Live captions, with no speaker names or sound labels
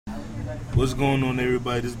What's going on,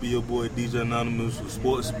 everybody? This be your boy DJ Anonymous with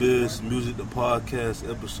Sports Biz Music the Podcast,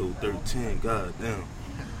 episode 13. God damn.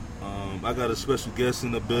 I got a special guest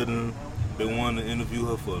in the building. Been wanting to interview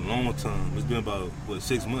her for a long time. It's been about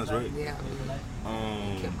 6 months, right? Yeah.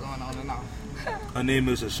 Kept going on and off. Her name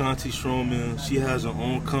is Ashaunte Stroman. She has her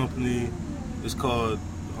own company. It's called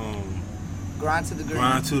Grind2DaGreen.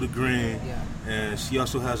 Grind2DaGreen. Yeah. And she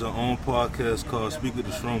also has her own podcast called Speak with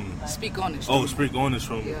the Stroman. Speak on it. Oh, Speak on the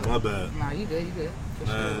Stroman. Yeah. My bad. Nah, you good. For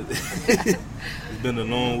sure. It's been a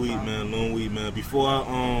long week, man. Before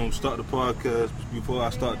I start the podcast, before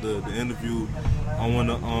I start the interview, I want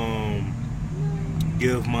to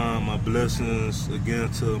give my blessings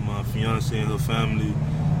again to my fiance and her family.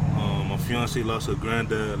 My fiance lost her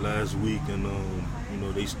granddad last week, and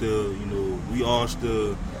they still, we all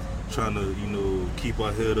still trying to, keep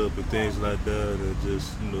our head up and things like that, and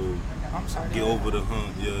just, get over the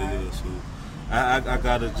hump. Yeah. So I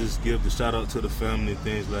gotta just give the shout out to the family and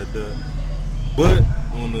things like that. But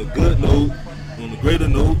on a good note, on a greater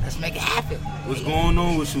note, let's make it happen. What's going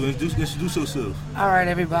on with you? Introduce yourself. All right,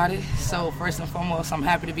 everybody. So first and foremost, I'm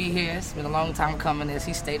happy to be here. It's been a long time coming, as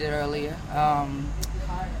he stated earlier.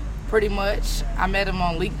 Pretty much, I met him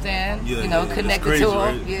on LinkedIn. Connected crazy, to him.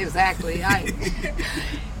 Right? Yeah, exactly. All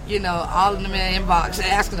in the man inbox,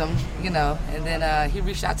 asking him, and then he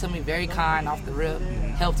reached out to me, very kind, off the rip,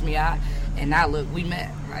 helped me out, and now look, we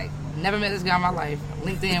met. Never met this guy in my life.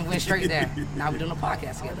 LinkedIn went straight there. Now we're doing a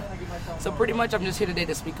podcast together. So pretty much, I'm just here today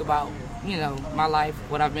to speak about, my life,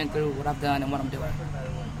 what I've been through, what I've done, and what I'm doing.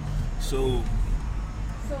 So,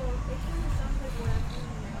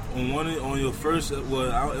 on your first, it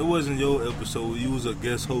wasn't your episode. You was a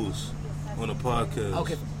guest host on a podcast.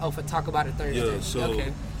 Okay. Oh, for Talk About It Thursday. Yeah. So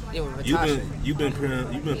okay. Yeah, with you've been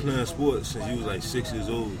playing sports since you was like 6 years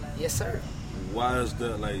old. Yes, sir. Why is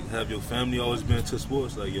that? Have your family always been into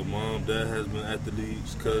sports? Your mom, dad has been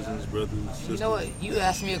athletes, cousins, brothers, sisters? You know what? You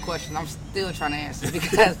asked me a question. I'm still trying to answer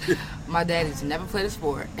because my daddy's never played a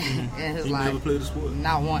sport in his life. Never played a sport?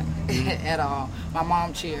 Not one at all. My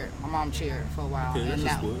mom cheered for a while. Okay, that's a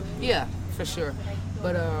sport. Yeah, for sure.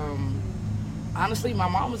 But honestly, my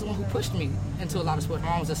mom was the one who pushed me into a lot of sports. My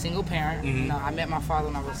mom was a single parent. Mm-hmm. I met my father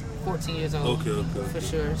when I was 14 years old. Okay. For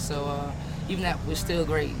sure. So even that, we're still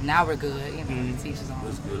great. Now we're good. Teachers on.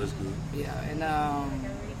 That's good. Yeah, and I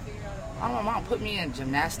don't know, my mom put me in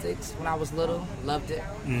gymnastics when I was little. Loved it.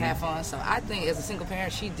 Had fun. So I think as a single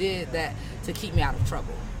parent, she did that to keep me out of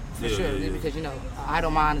trouble. For sure. Yeah. Because,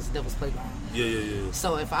 idle mind is the devil's playground. Yeah.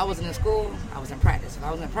 So if I wasn't in school, I was in practice. If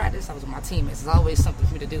I was in practice, I was with my teammates. There's always something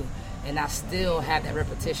for me to do. And I still have that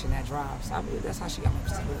repetition, that drive. So I believe that's how she got me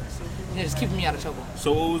to just keeping me out of trouble.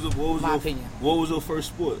 So what was your first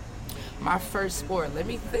sport? My first sport, let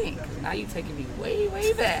me think. Now you're taking me way,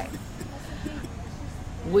 way back.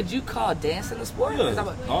 Would you call dancing a sport?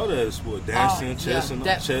 Yeah, all that is sport. Dancing, chess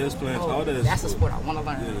playing, all that is that's sport. A sport I want to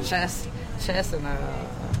learn. Yeah. Chess and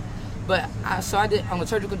But I did on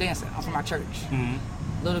liturgical dancing from my church. Mm-hmm.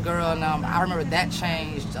 Little girl, and I remember that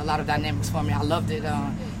changed a lot of dynamics for me. I loved it.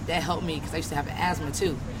 That helped me because I used to have asthma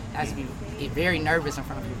too. I used to get very nervous in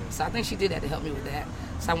front of people. So I think she did that to help me with that.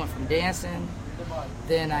 So I went from dancing,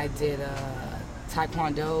 then I did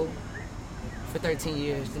taekwondo for 13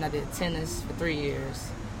 years. Then I did tennis for 3 years.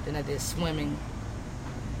 Then I did swimming.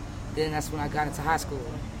 Then that's when I got into high school.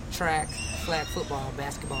 Track, flag football,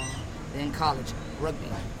 basketball. Then college, rugby.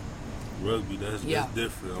 Rugby, that's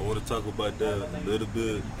different. I want to talk about that a little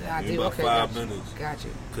bit. In about 5 minutes. Got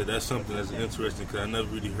you. Because that's something that's interesting, because I never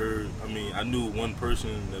really heard. I knew one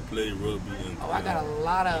person that played rugby in I got a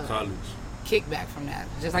lot of college kickback from that.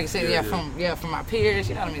 Just like you said, from my peers,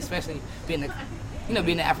 you know what I mean? Especially being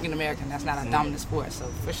being an African American, that's not a dominant sport, so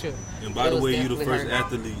for sure. And by the way, you're the first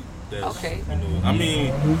athlete that's, okay.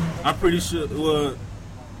 I'm pretty sure,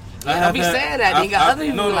 don't be saying that. You got other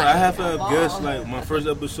people I have to have guessed, my first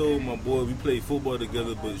episode, my boy, we played football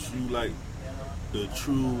together, but you the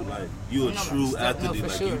true, you a true athlete,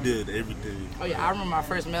 sure. You did everything. Oh yeah, I remember my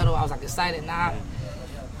first medal, I was excited. Now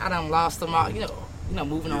I done lost them all,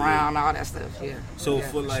 moving around, all that stuff, yeah. So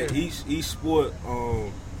for sure. each sport,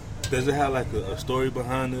 does it have a story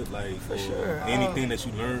behind it, for sure. Anything that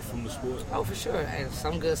you learned from the sport? Oh, for sure.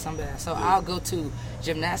 Some good, some bad. So I'll go to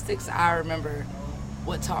gymnastics. I remember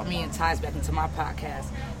what taught me and ties back into my podcast.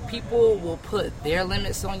 People will put their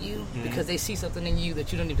limits on you because they see something in you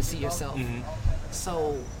that you don't even see yourself.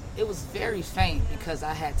 So it was very faint because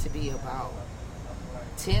I had to be about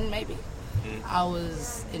 10 maybe, I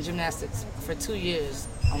was in gymnastics for 2 years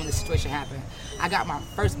when this situation happened. I got my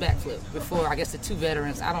first backflip before, I guess, the two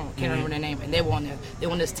veterans. Can't remember their name, and they were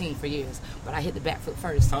on this team for years. But I hit the backflip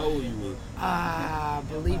first. How old you were? I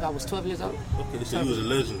believe I was 12 years old. Okay, so you was a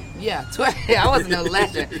legend. Yeah, 12. I wasn't a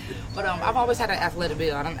legend. But I've always had an athletic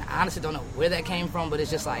build. I honestly don't know where that came from, but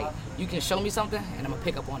it's just like, you can show me something, and I'm going to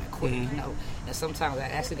pick up on it quick, you know. And sometimes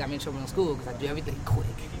that actually got me in trouble in school because I do everything quick.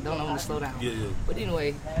 Don't know when to slow down. Yeah. But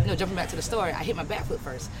anyway, jumping back to the story, I hit my backflip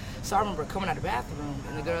first. So I remember coming out of the bathroom,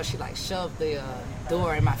 and the girl, she like shoved the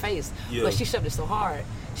door in my face. Yeah. But she shoved it so hard,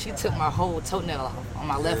 she took my whole toenail off on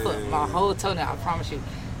my left foot. My whole toenail, I promise you.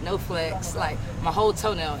 No flex, like my whole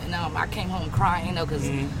toenail. And I came home crying, because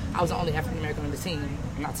I was the only African American on the team,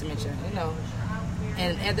 not to mention,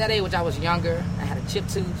 And at that age, I was younger. I had a chip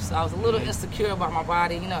tooth, so I was a little insecure about my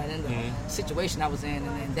body, and then the situation I was in,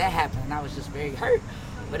 and then that happened, and I was just very hurt.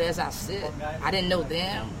 But as I said, I didn't know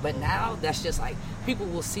then, but now that's just like, people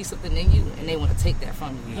will see something in you, and they want to take that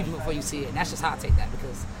from you, even before you see it. And that's just how I take that,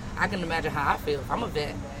 because I can imagine how I feel if I'm a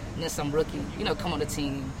vet, and then some rookie, come on the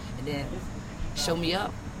team, and then show me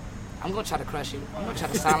up. I'm going to try to crush you. I'm going to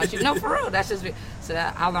try to silence you. No, for real. That's just me. So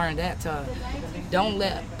I learned that don't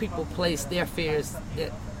let people place their fears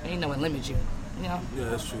that, and limit you. Yeah,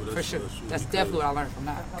 that's true. For sure. That's definitely what I learned from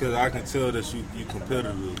that. Because I can tell that you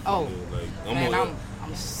competitive. Oh, I'm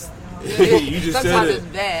you just said it. It's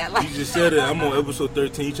bad. You just said it. I'm on episode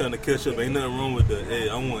 13. You trying to catch up. Ain't nothing wrong with that. Hey,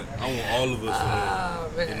 I want all of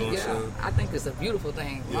us. Man, what I'm saying? I think it's a beautiful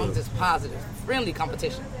thing. I'm just positive, friendly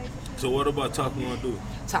competition. So what about Taekwondo?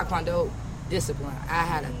 Taekwondo, discipline. I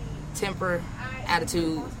had a temper,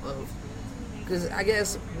 attitude because I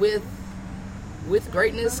guess with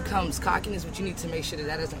greatness comes cockiness, but you need to make sure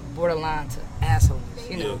that isn't borderline to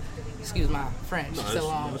assholeness. Excuse my French. No,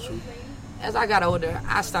 that's true. As I got older,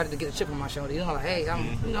 I started to get a chip on my shoulder. Like, hey,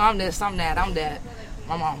 I'm this, I'm that, I'm that.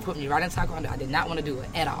 My mom put me right in Taekwondo. I did not want to do it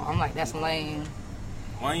at all. I'm like, that's lame.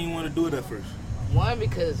 Why you want to do it at first? One,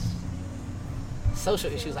 because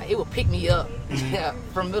social issues. Like, it would pick me up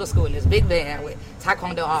from middle school in this big van with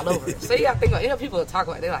Taekwondo all over it. So you got to think about, people talk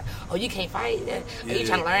about it. They're like, oh, you can't fight? Are you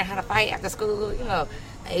trying to learn how to fight after school?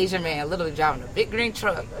 Asian man literally driving a big green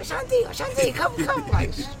truck. Ashaunte, come.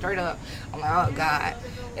 Like, straight up. I'm like, oh, God.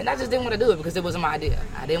 And I just didn't want to do it because it wasn't my idea.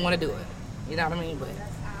 I didn't want to do it. You know what I mean? But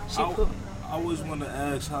I always want to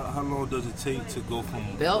ask, how long does it take to go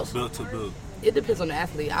from belt to belt? It depends on the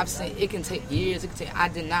athlete. I've seen it can take years. I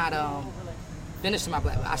did not finish my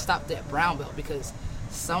black belt. I stopped at brown belt because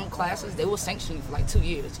some classes, they will sanction you for like 2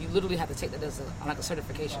 years. You literally have to take that as a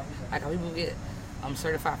certification. Like how people get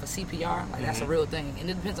certified for CPR, like that's a real thing. And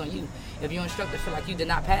it depends on you. If your instructor feel like you did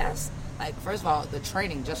not pass, like first of all, the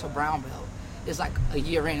training just for brown belt is like a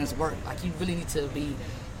year in its work. Like you really need to be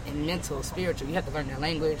in mental, spiritual. You have to learn their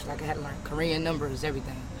language. Like I had to learn Korean numbers,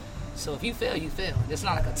 everything. So if you fail, you fail. It's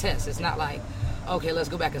not like a test. It's not like, okay, let's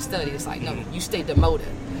go back and study. It's like, no, you stay demoted.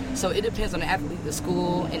 So it depends on the athlete, the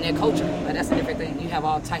school, and their culture. Like that's a different thing. You have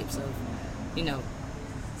all types of,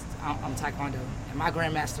 I'm Taekwondo. And my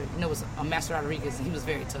grandmaster, was a Master Rodriguez, and he was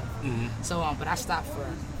very tough. So, but I stopped for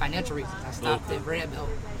financial reasons. I stopped at red belt.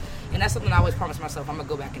 And that's something I always promise myself I'm going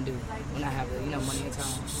to go back and do when I have the, money and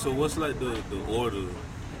time. So what's like the order?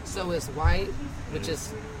 So it's white, which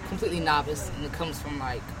is completely novice, and it comes from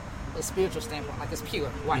like a spiritual standpoint. Like it's pure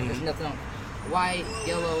white, there's nothing on it. White,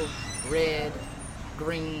 yellow, red,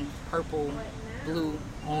 green, purple, blue,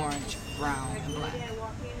 orange, brown, and black.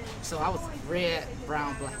 So I was red,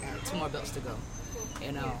 brown, black. I had 2 more belts to go.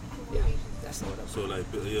 And that's the order. So like,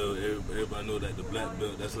 everybody know that the black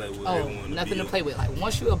belt, that's like what everyone nothing to play with. Like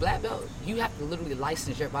once you're a black belt, you have to literally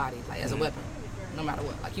license your body like as a weapon, no matter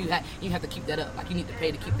what. Like you have to keep that up. Like you need to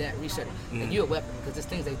pay to keep that research. Like you're a weapon because there's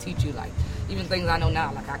things they teach you. Like even things I know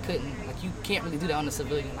now. Like I couldn't. Like you can't really do that on a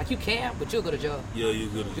civilian. Like you can, but you'll go to jail. Yeah, you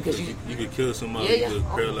could because you could kill somebody. You could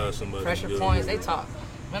paralyze somebody. Pressure points. They talk.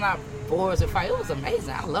 When I boards and fight, it was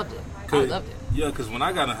amazing. I loved it. Yeah, because when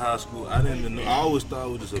I got in high school, I didn't know. I always thought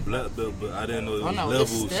it was just a black belt, but I didn't know it was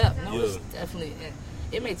levels. It's definitely.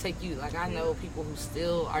 It may take you. Like I know people who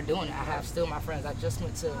still are doing it. I have still my friends. I just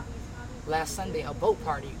went to last Sunday a boat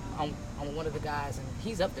party on one of the guys, and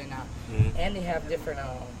he's up there now. And they have different.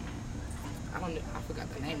 I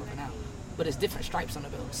forgot the name of it now, but it's different stripes on the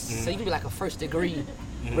belts. So you can be like a 1st degree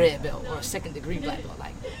red belt or a 2nd degree black belt.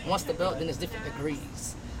 Like once the belt, then it's different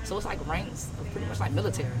degrees. So it's like ranks, pretty much like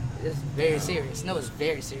military. It's very serious. No, it's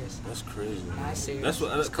very serious. That's crazy. Nah, it's serious. That's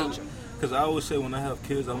what it's culture. Because I always say when I have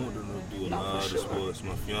kids, I want them to do a lot of sports.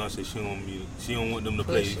 My fiance, she don't want them to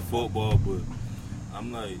play football, but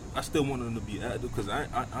I'm like, I still want them to be active because I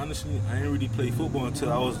honestly, I ain't really play football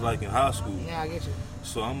until I was like in high school. Yeah, I get you.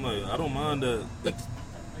 So I'm like, I don't mind that.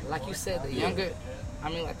 Like you said, the younger, I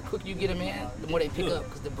mean, like the quicker you get them in, the more they pick up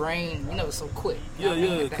because the brain, is so quick. Yeah,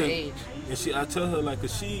 at that age. And I tell her like,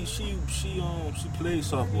 'cause she played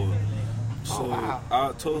softball. So wow.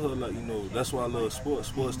 I told her like, that's why I love sports.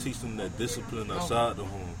 Sports teach them that discipline outside the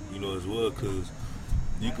home, as well. Because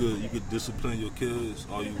you could discipline your kids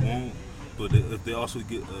all you want, but if they also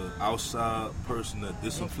get an outside person that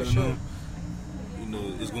discipline them,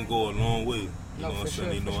 it's gonna go a long way. You know what I'm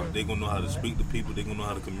saying? They're gonna know how to speak to people. They're gonna know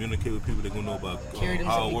how to communicate with people. They're gonna know about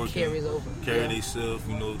hard work, carry themselves.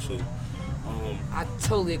 So I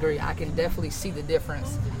totally agree. I can definitely see the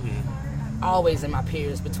difference. Always in my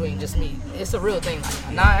peers between just me. It's a real thing. Like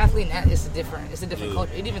a non-athlete, it's a different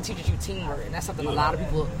culture. It even teaches you teamwork, and that's something a lot of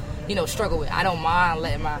people, struggle with. I don't mind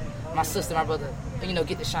letting my sister, my brother,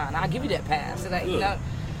 get the shine. I'll give you that pass. Like,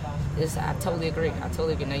 I totally agree.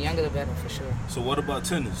 The younger the better for sure. So what about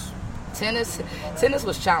tennis? Tennis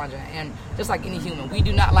was challenging, and just like any human, we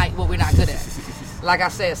do not like what we're not good at. Like I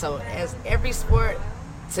said, so as every sport,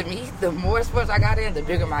 to me, the more sports I got in, the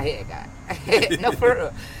bigger my head got. No, for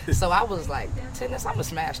real. So I was like, tennis, I'm gonna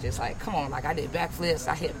smash this. Like, come on, like I did backflips,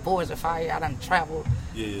 I hit boards of fire, I done traveled.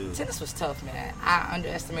 Yeah. Tennis was tough, man. I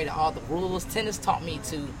underestimated all the rules. Tennis taught me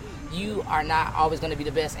you are not always gonna be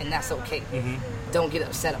the best, and that's okay. Don't get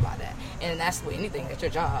upset about that. And that's with anything, that's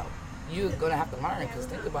your job. You're gonna have to learn, because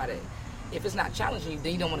think about it. If it's not challenging you,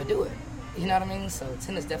 then you don't want to do it. You know what I mean? So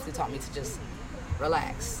tennis definitely taught me to just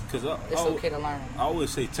relax. It's okay to learn. I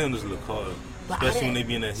always say tennis look hard, especially when they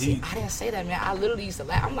be in that heat. I didn't say that, man. I literally used to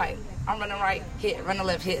laugh. I'm like, I'm running right, hit, running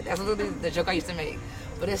left, hit. That's literally the joke I used to make.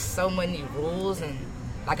 But there's so many rules, and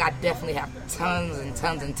like I definitely have tons and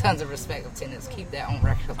tons and tons of respect of tennis. Keep that on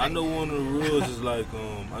record. I know one of the rules is like,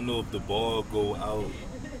 I know if the ball go out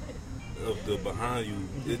of the behind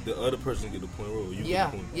you, the other person get the point roll. You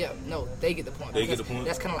get the point. Yeah, no, they get the point. They get the point.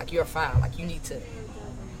 That's kind of like your foul. Like you need to,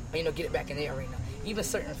 get it back in the arena. Even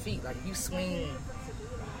certain feet, like you swing,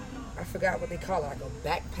 I forgot what they call it, like a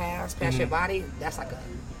back pass past your body. That's like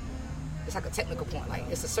it's like a technical point. Like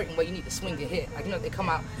it's a certain way you need to swing your hit. Like they come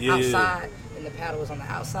out outside and the paddle is on the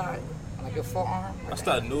outside, like your forearm. Like I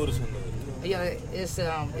started noticing that. Yeah, it's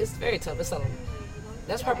very tough.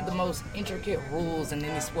 That's probably the most intricate rules in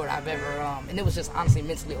any sport I've ever, and it was just honestly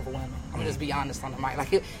mentally overwhelming. I'm gonna just be honest on the mic.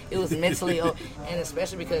 Like it was mentally, and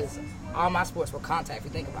especially because all my sports were contact. If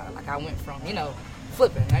you think about it, like I went from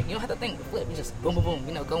flipping. Right? You don't have to think to flip. You just boom, boom,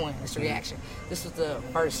 boom. Go in. It's a reaction. This was the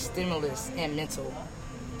first stimulus and mental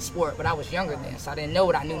sport, but I was younger then, so I didn't know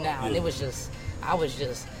what I knew now. And it was just, I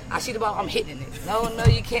see the ball, I'm hitting it. No,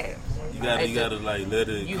 you can't. You gotta like let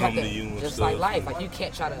it come to you and just stuff. like life. Like you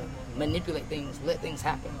can't try to manipulate things, let things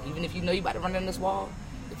happen. Even if you know you about to run in this wall,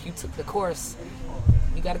 if you took the course,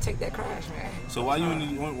 you gotta take that crash, man. So why you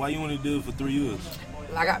only did it for 3 years?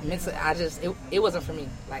 Like it wasn't for me.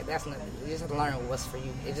 Like that's nothing. You just have to learn what's for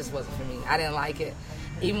you. It just wasn't for me. I didn't like it.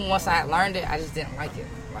 Even once I had learned it, I just didn't like it.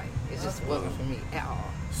 Like it just wasn't for me at all.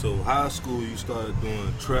 So high school, you started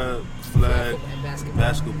doing track, flag, and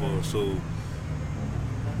basketball. So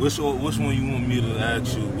which one you want me to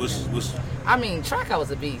ask you? I mean, track I was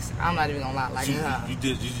a beast. I'm not even gonna lie. Like you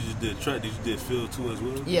just did track. Did you did field too as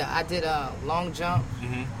well? Yeah, I did long jump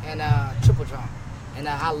and triple jump, and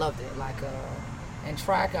I loved it. Like in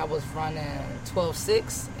track, I was running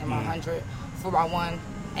 12.6 in my 100, 4x1,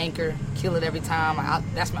 anchor, kill it every time.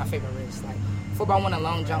 That's my favorite race. Like 4x1 and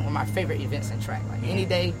long jump were my favorite events in track. Like any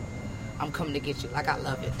day, I'm coming to get you. Like I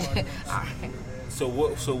love it. So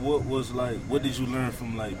what did you learn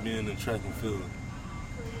from like being in track and field?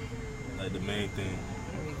 Like the main thing.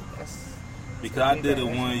 Because I did it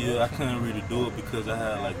 1 year, I couldn't really do it because I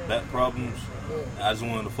had like back problems. I just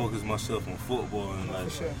wanted to focus myself on football and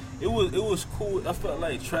like it was cool. I felt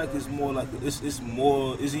like track is more like it's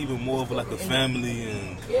even more of like a family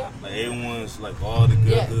and like everyone's like all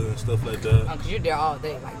together and stuff like that. Cause you're there all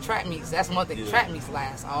day. Like track meets, that's one thing. Track meets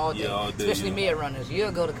last all day. Especially mid runners.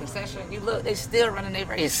 You'll go to concession. You look, they still running their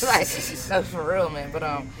race. Like that's for real, man. But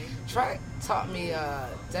track taught me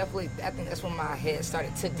definitely. I think that's when my head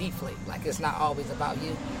started to deflate. Like it's not always about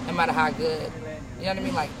you, no matter how good. You know what I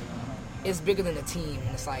mean? Like it's bigger than the team,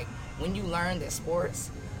 and it's like when you learn that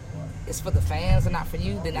sports is for the fans and not for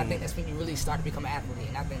you, then I think that's when you really start to become an athlete,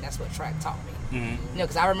 and I think that's what track taught me.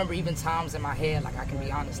 Because I remember even times in my head, like I can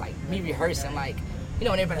be honest, like me rehearsing, like and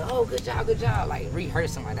everybody, oh, good job, like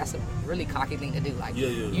rehearsing, like that's a really cocky thing to do. Like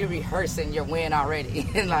you're rehearsing your win already,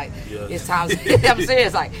 and like it's times I'm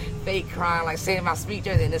serious, like fake crying, like saying my speech,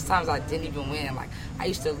 and there's times I didn't even win. Like I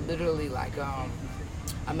used to literally like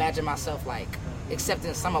imagine myself like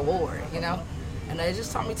accepting some award, you know. And it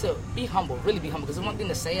just taught me to be humble, really be humble. Because it's one thing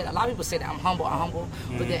to say it. A lot of people say that I'm humble,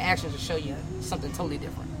 but their actions will show you something totally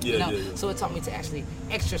different. Yeah, you know? yeah. So it taught me to actually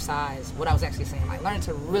exercise what I was actually saying. Like, learn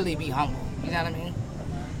to really be humble. You know what I mean?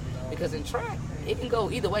 Because in track, it can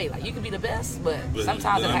go either way. Like, you can be the best, but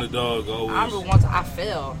sometimes the underdog always. I remember once I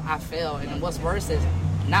fell, and what's worse is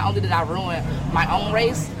not only did I ruin my own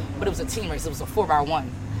race, but it was a team race. It was a 4x1.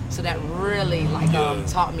 So that really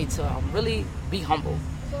taught me to really be humble.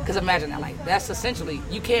 Because imagine that, like, that's essentially,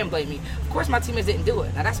 you can blame me. Of course, my teammates didn't do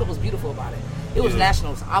it. Now, that's what was beautiful about it. It was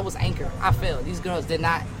nationals. I was anchored. I fell. These girls did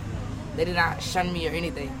not shun me or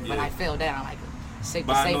anything, but I fell down. Like, sick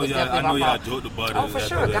to say, was definitely my fault. Joked about it. Oh, for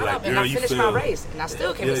sure. Got up and I finished my race, and I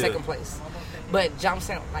still came in second place. But I'm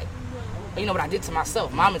saying, like, you know what I did to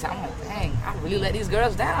myself? Mom and I'm like, dang, I really let these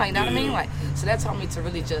girls down. You know what I mean? Like, so that taught me to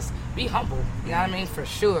really just be humble. You know what I mean? For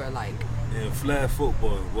sure. Like. And flag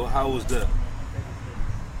football. Well, how was that?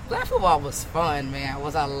 Flag football was fun, man. It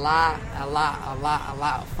was a lot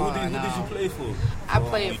of fun. Who did you play for? I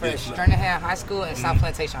played for Stroman High School and South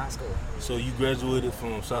Plantation High School. So you graduated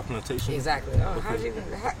from South Plantation? Exactly. Oh, okay. How'd you?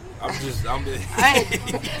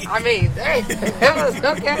 I mean, hey, that was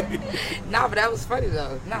okay. Nah, but that was funny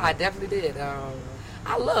though. Nah, I definitely did.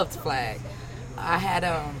 I loved flag. I had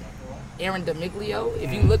Erin DeMiglio.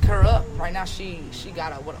 If you look her up right now, she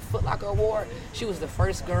got a Foot Locker award. She was the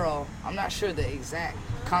first girl. I'm not sure the exact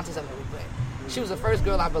contest of it, but she was the first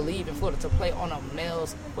girl, I believe, in Florida to play on a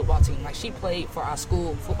male's football team. Like, she played for our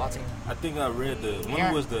school football team. I think I read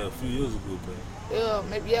when was that? A few years ago, but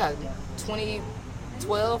maybe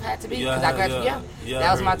 2012 had to be because I graduated.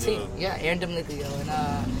 That was my team. Yeah, Erin DeMiglio, and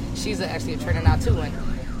she's actually a trainer now too. And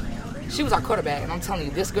she was our quarterback, and I'm telling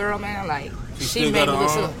you, this girl, man, like she made me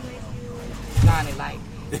listen. Like,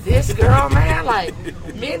 this girl, man, like,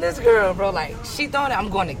 me and this girl, bro, like, she thought I'm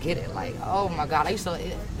going to get it. Like, oh my God, I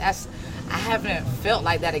haven't felt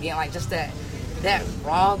like that again. Like, just that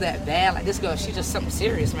raw, that bad. Like, this girl, she's just something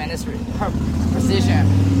serious, man. It's her precision,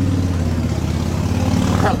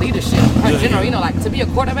 her leadership, her general. You know, like, to be a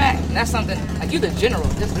quarterback, that's something. Like, you the general.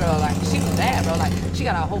 This girl, like, she was bad, bro. Like, she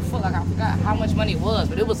got a whole foot. Like, I forgot how much money it was,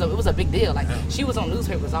 but it was a big deal. Like, she was on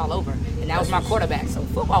newspapers all over, and that was my quarterback. So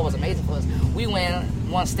football was amazing for us. We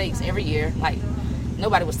won stakes every year. Like,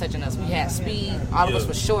 nobody was touching us. We had speed. All of us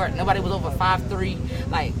were short. Nobody was over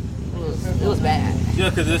 5'3". Like, it was bad. Yeah,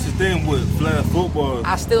 because that's the thing with flag football.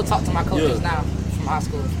 I still talk to my coaches now from high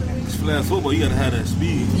school. Flag football, you gotta have that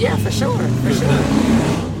speed. Yeah, for sure.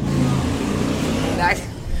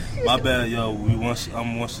 My bad, yo.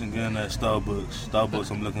 I'm once again at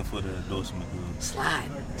Starbucks. I'm looking for the endorsement. Slide.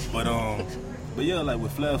 But yeah, like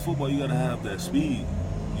with flag football, you gotta have that speed.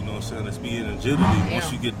 You know what I'm saying? That speed and agility.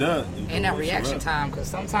 Once you get that, and that reaction time, because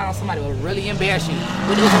sometimes somebody will really embarrass you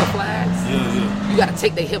with those flags. Yeah. You gotta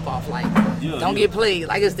take their hip off. Like, don't get played.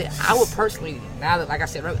 Like, it's that. I would personally, now that, like I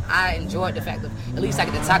said, I enjoyed the fact of at least I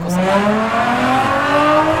get to tackle somebody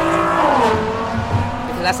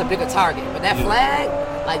because that's a bigger target. But that flag,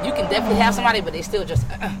 like, you can definitely have somebody, but they still just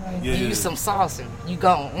use some sauce and you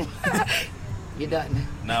gone. You're done.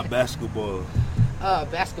 Now basketball.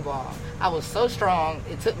 Basketball. I was so strong,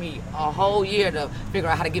 it took me a whole year to figure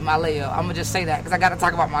out how to get my layup. I'm going to just say that because I got to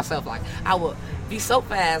talk about myself. Like, I would be so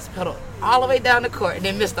fast, pedal all the way down the court, and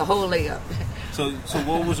then miss the whole layup. So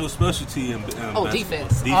what was your specialty in basketball?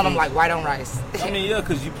 Defense. On them, like, white on rice. I mean, yeah,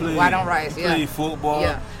 because you played white on rice, played football.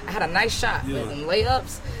 Yeah, I had a nice shot. But them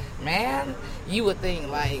layups, man, you would think,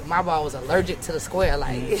 like, my ball was allergic to the square.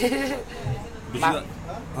 Like, I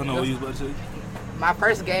don't know what you was about to say. My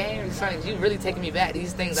first game, you really taking me back.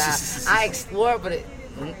 These things I explored, but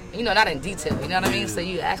not in detail. You know what I mean? So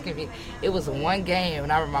you asking me, it was one game,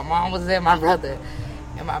 and I remember my mom was there, my brother,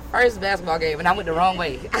 and my first basketball game, and I went the wrong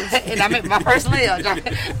way, and I made my first layup.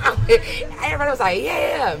 Everybody was like,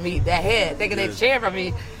 "Yeah, me that head," thinking they cheering for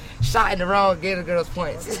me. Shot in the wrong, gave the girls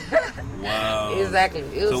points. Wow. Exactly.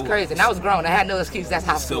 It was crazy, and I was grown. I had no excuse. That's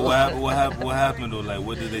how. So what happened though? Like,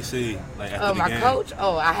 what did they say? Like after the game? My coach.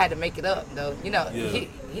 I had to make it up though. You know, he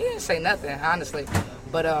didn't say nothing honestly,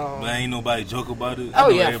 but ain't nobody joke about it. Oh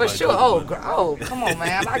yeah, for sure. Oh, come on,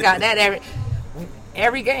 man. I got that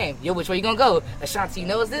every game. Yo, which way you gonna go? Ashaunte, you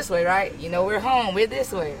know it's this way, right? You know we're home. We're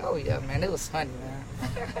this way. Oh yeah, man. It was funny, man.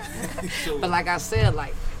 But like I said,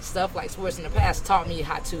 like, stuff like sports in the past taught me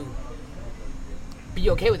how to be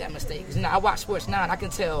okay with that mistake. Cause, I watch sports now, and I can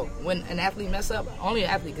tell when an athlete mess up. Only an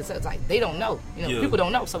athlete can tell. It's like they don't know. People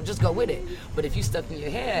don't know, so just go with it. But if you stuck in your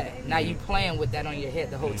head, now you playing with that on your head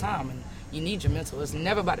the whole time, and you need your mental. It's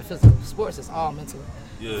never about the physical. Sports is all mental.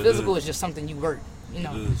 Physical is just something you work.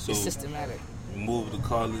 It's systematic. You moved to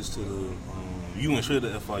college to You went straight to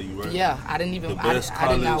FIU, right? Yeah, I didn't even. The best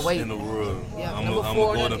I did not college wait. in the world. Yeah, I'm number a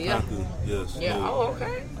 4. Golden Yeah. Panther. Yes. Yeah. No, Oh,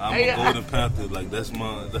 okay. I'm a Golden Panther. Like that's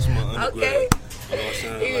my undergrad. Okay. You know what I'm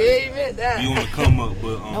saying? He meant that. You want to come up,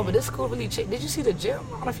 but no, but this school really. Did you see the gym? I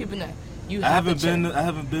don't know if you've been there. I haven't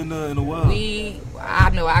been there in a while. I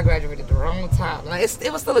know I graduated the wrong time. Like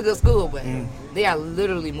it was still a good school, but they are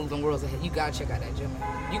literally moving worlds ahead. You gotta check out that gym,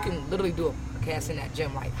 man. You can literally do a cast in that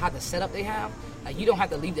gym, like how the setup they have. Like you don't have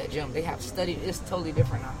to leave that gym. They have study. It's totally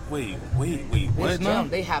different now. Wait. What now?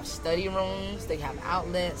 They have study rooms. They have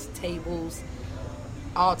outlets, tables,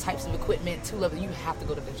 all types of equipment. 2 levels. You have to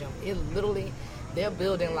go to the gym. It literally, they're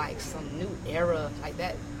building like some new era like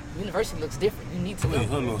that. University looks different. You need to Wait,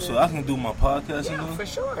 hold on. So I can do my podcast yeah, now? for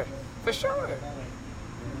sure.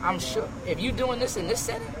 I'm sure if you're doing this in this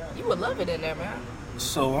setting, you would love it in there, man.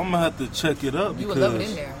 So I'm gonna have to check it up You would love it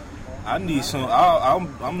in there. I need some.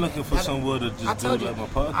 I'm looking for somewhere to just do like my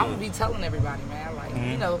podcast. I'm gonna be telling everybody, man. Like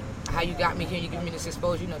you know how you got me here. You give me this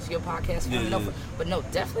exposure, to your podcast. But no,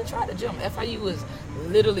 definitely try the gym. FIU is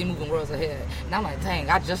literally moving worlds ahead. And I'm like, dang,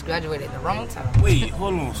 I just graduated at the wrong time. Wait,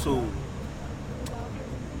 hold on. So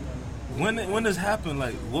when this happened,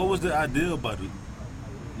 like, what was the idea about it?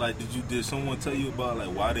 Like, did someone tell you about like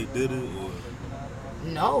why they did it or?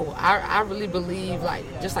 No, I really believe, like,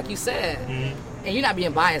 just like you said, and you're not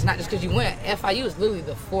being biased, not just because you went. FIU is literally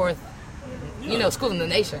the 4th, school in the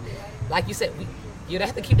nation. Like you said, you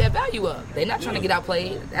have to keep that value up. They're not trying to get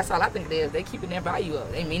outplayed. That's all I think it is. They keeping their value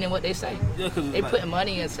up. They meaning what they say. Yeah, they putting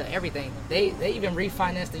money into everything. They even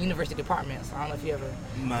refinanced the university departments. I don't know if you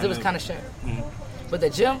ever. It was kind of shit. But the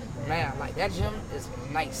gym, man, like that gym is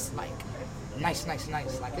nice. Like. Nice.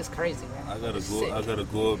 Like it's crazy, man. I gotta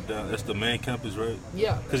go up down. That's the main campus, right?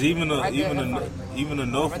 Yeah. Cause even the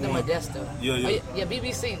north right one. Modesto. Yeah,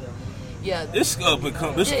 BBC. Yeah. It's up and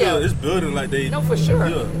come. It's building like they. No, for sure.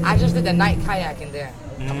 Yeah. I just did the night kayaking there.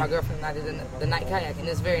 My girlfriend and I did the night kayaking.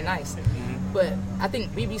 It's very nice. But I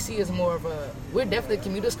think BBC is more of a. We're definitely a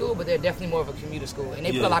commuter school, but they're definitely more of a commuter school, and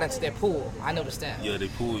they put a lot into their pool. I noticed that. Yeah, they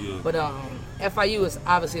pool. Yeah. But FIU is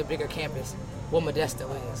obviously a bigger campus. What Modesto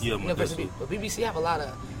is. Yeah, Modesto. But BBC have a lot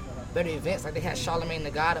of better events. Like they had Charlemagne the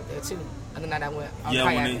God up there too. The night I went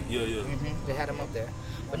kayaking. They had him up there.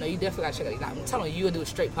 But no, you definitely gotta check it out. I'm telling you, you'll do a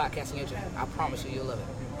straight podcast in your gym. I promise you'll love it.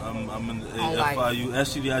 I'm in FIU.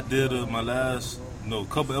 Actually, I did my last. No, a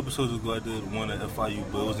couple episodes ago, I did one at FIU,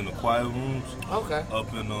 but it was in the quiet rooms. Okay.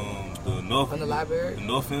 Up in the north. In the library. The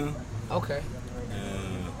north end. Okay.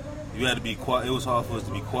 And you had to be quiet. It was hard for us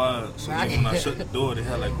to be quiet. So when I shut the door, they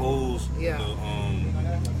had like holes.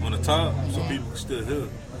 On the top, so people could still hear.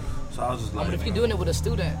 So I was just like. But if you're doing it with a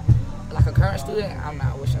student, like a current student,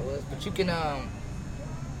 I wish I was, but you can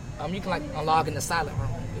like log in the silent room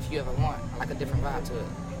if you ever want, like a different vibe to it.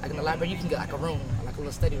 Like in the library, you can get like a room, like a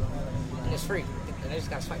little study room, and it's free. And they just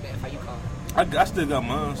gotta swipe that if you call. I still got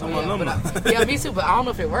mine. So my number. Yeah, me too. But I don't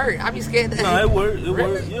know if it worked. I be scared. No, it worked. It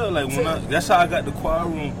worked. Yeah, like that's how I got the choir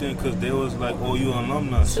room thing, because they was like, "Oh, you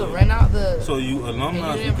alumni." So rent out the. So you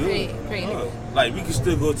alumni you for good. Pay like we can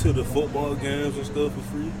still go to the football games and stuff for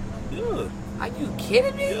free. Yeah. Are you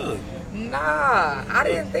kidding me? Yeah. Nah, I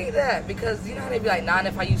didn't think that, because you know how they be like,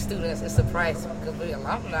 FIU students, it's a price because we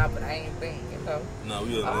alumni, but I ain't think, No,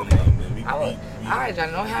 we alumni, man. All right,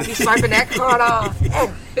 Johnny, don't have me swiping that card off.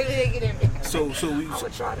 So we. I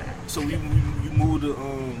would try that. So you moved to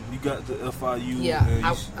you got to FIU.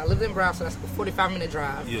 Yeah, I lived in Broward, so that's a 45-minute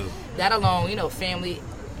drive. Yeah. That alone, family,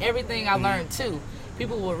 everything I learned too.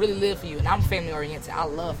 People will really live for you, and I'm family oriented. I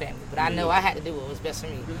love family, but I know I had to do what was best for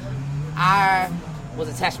me. I was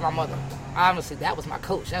attached to my mother. Honestly, that was my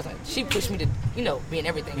coach. She pushed me to, be in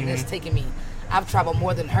everything. And it's taken me. I've traveled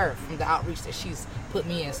more than her from the outreach that she's put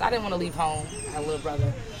me in. So I didn't want to leave home. I had a little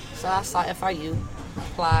brother. So I saw FIU,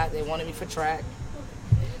 applied. They wanted me for track.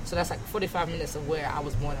 So that's like 45 minutes of where I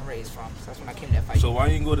was born and raised from. So that's when I came to FIU. So why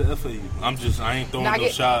you didn't go to FIU? I ain't throwing no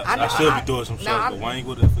shots. I should be throwing some shots, but why you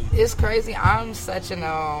didn't go to FIU? It's crazy. I'm such an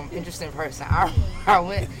interesting person. I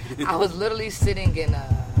was literally sitting in,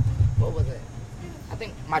 what was it? I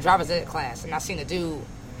think my driver's ed class, and I seen a dude,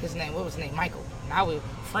 what was his name? Michael. Now we're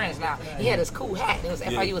friends now. He had this cool hat. It was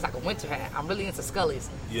FIU was like a winter hat. I'm really into Scully's.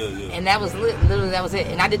 Yeah. And that was literally that was it.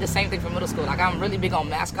 And I did the same thing for middle school. Like I'm really big on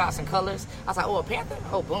mascots and colors. I was like, oh, a panther?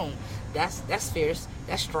 Oh, boom. That's fierce.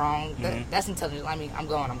 That's strong. That's intelligent. I mean, I'm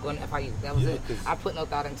going to FIU. That was it. I put no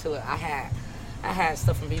thought into it. I had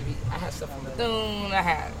stuff from BB. I had stuff from Bethune. I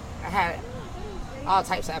had all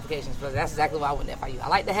types of applications, but that's exactly why I went to FIU. I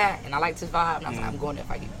like the hat and I liked his vibe, and I was like, I'm going to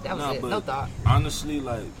FIU. That was it. No thought. Honestly,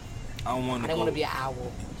 like I didn't want to be an owl.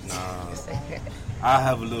 Nah. I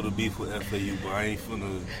have a little beef with FAU, but I ain't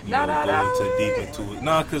finna go too deep into it.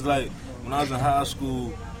 Nah, cause like when I was in high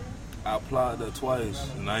school, I applied there twice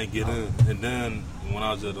and I ain't get in. And then when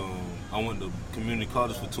I was at I went to community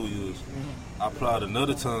college for 2 years. I applied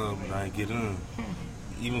another time and I ain't get in.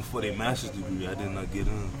 Even for their master's degree, I did not get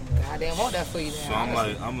in. I didn't want that for you. Then, so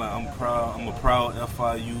I'm proud. I'm a proud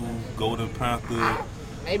FIU Golden Panther.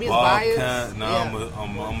 Maybe it's Bobcat. biased.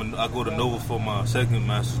 Now I go to Nova for my second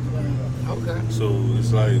master's degree. Okay. So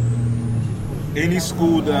it's like any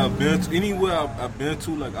school that I've been to, anywhere I've been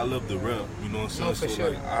to, like I love the rep. You know what I'm saying? For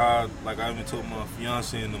so sure. I even told my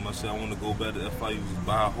fiance and them, I said I want to go back to FIU and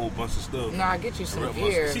buy a whole bunch of stuff. No, I get you some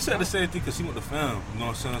gear. She said the same thing because she went to FAM. You know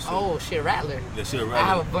what I'm saying? So, she a Rattler. Yeah, she a Rattler. I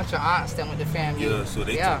have a bunch of aunts that went to FAM. Yeah, so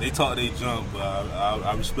they talk they jump, but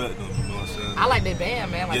I respect them. You know what I'm saying? I like their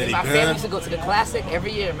band, man. Like my family used to go to the Classic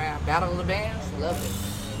every year, man. Battle of the Bands, love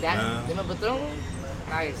it. Them Bethune,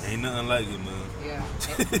 nice. Ain't nothing like it, man. Yeah,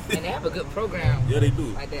 and they have a good program. Yeah, they do.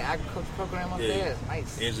 Like their agriculture program up there is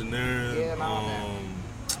nice. Engineering. Yeah,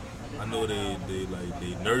 I know they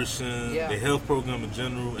nursing, they health program in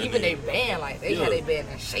general. Even they band, like they had their band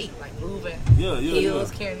in shape, like moving. Heels,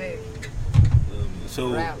 carrying their. So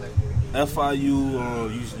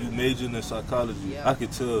FIU, you majoring in psychology. Yeah. I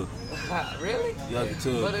could tell. Really? Yeah, I could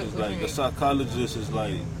tell. It's like a psychologist is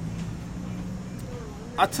like.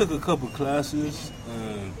 I took a couple classes,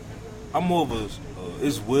 and I'm more of a.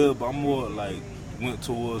 It's weird, but I'm more like went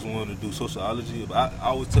towards wanting to do sociology. But I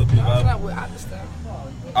always tell people. I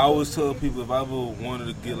always tell people if I ever wanted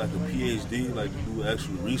to get like a PhD, like do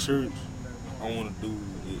actual research, I want to do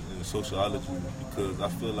it in sociology because I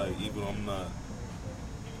feel like even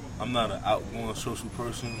I'm not an outgoing social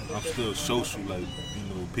person. I'm still social. Like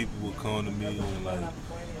people will come to me and like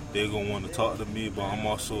they're gonna want to talk to me, but I'm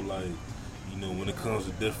also like. When it comes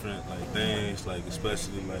to different like things, like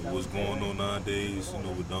especially like what's going on nowadays,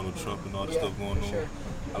 with Donald Trump and all the stuff going on, sure.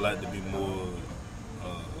 I like to be more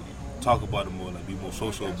talk about it more, like be more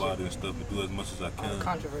social about it and stuff, and do as much as I can.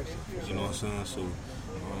 Controversy. You know what I'm saying? So,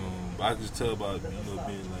 but I can just tell about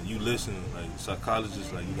being like you listen, like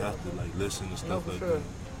psychologists, like you have to like listen and stuff like that,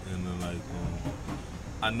 and then like.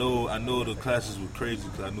 I know the classes were crazy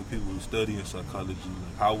because I knew people were studying psychology.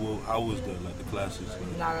 Like, how was that, like the classes?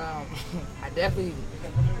 Like?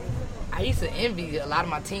 I used to envy a lot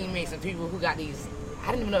of my teammates and people who got these,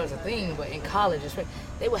 I didn't even know it was a thing, but in college,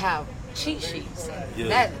 they would have cheat sheets.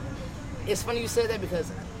 It's funny you said that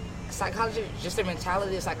because psychology, just their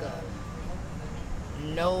mentality is like a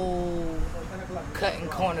no cutting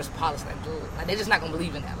corners policy. Like they're just not going to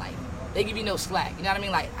believe in that. Like, they give you no slack, you know what I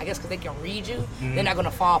mean? Like, I guess because they can read you, they're not going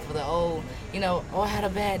to fall for the, I had a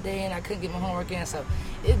bad day and I couldn't get my homework in. So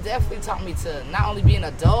it definitely taught me to not only be an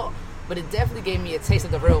adult, but it definitely gave me a taste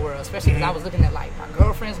of the real world, especially because I was looking at, like, my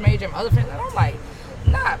girlfriend's major and my other friends, and I'm like,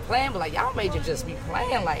 not playing, but, like, y'all major just be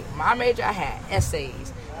playing. Like, my major, I had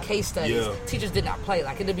essays, case studies. Yeah. Teachers did not play.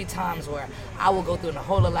 Like, it'd be times where I would go through a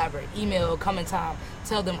whole elaborate email, come in time,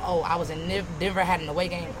 tell them, I was in Denver, had an away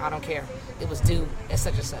game. I don't care. It was due at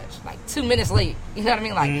such and such. Like, 2 minutes late. You know what I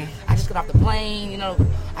mean? Like, I just got off the plane,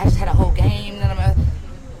 I just had a whole game.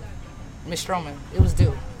 Miss Stroman, it was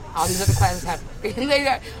due. All these other classes have,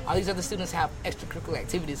 all these other students have extracurricular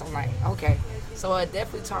activities. I'm like, okay. So it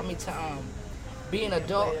definitely taught me to be an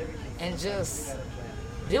adult and just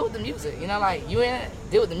deal with the music. Like, you in it,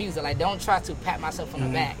 deal with the music. Like, don't try to pat myself on the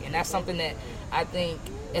back. And that's something that I think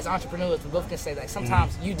as entrepreneurs, we both can say, like,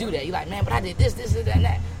 sometimes you do that. You're like, man, but I did this, and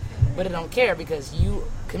that. But I don't care because you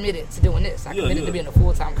committed to doing this. I committed to being a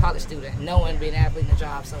full-time college student, knowing being an athlete in a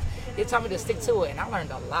job. So it taught me to stick to it, and I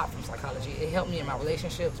learned a lot from psychology. It helped me in my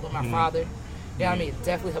relationships with my father. You know what I mean? It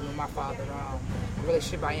definitely helped me with my father. The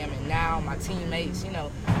relationship I am in now, my teammates,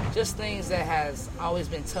 just things that has always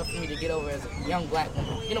been tough for me to get over as a young black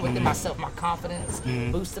woman. Within myself, my confidence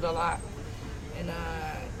boosted a lot. And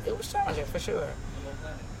it was challenging for sure.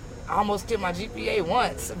 I almost killed my GPA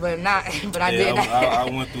once, but I did. I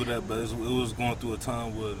went through that, but it was going through a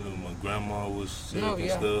time where my grandma was sick and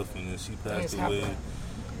stuff, and then she passed away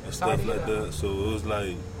and stuff like that. So it was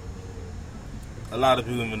like a lot of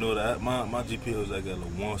people even know that my GPA was like at a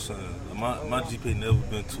 1 something. My GPA never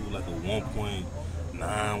been to like a 1.9,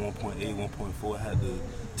 1.8, 1.4. I had to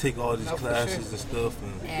take all these classes and stuff.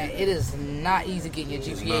 And it is not easy getting your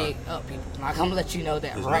GPA up, people. Like, I'm gonna let you know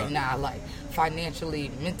that right now. Like,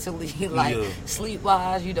 financially, mentally, like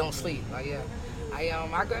sleep-wise, you don't sleep. Like,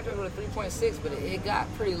 I graduated with a 3.6, but it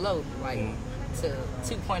got pretty low, like to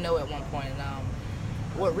 2.0 at one point. And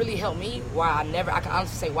what really helped me, I can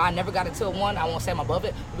honestly say why I never got into a 1, I won't say I'm above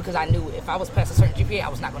it, because I knew if I was past a certain GPA, I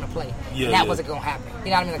was not going to play. And that wasn't going to happen.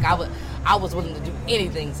 You know what I mean? Like I was willing to do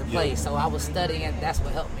anything to play, so I was studying. That's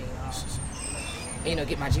what helped me,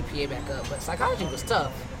 get my GPA back up. But psychology was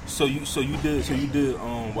tough. So you did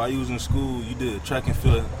while you was in school, you did track and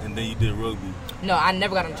field, and then you did rugby. No, I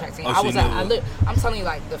never got on the track team. Oh, I'm telling you,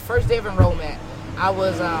 like the first day of enrollment, I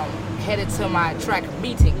was headed to my track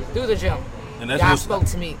meeting through the gym. And that's God spoke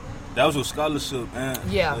to me. That was a scholarship, man.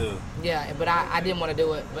 Yeah. But I didn't want to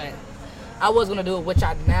do it, but I was going to do it, which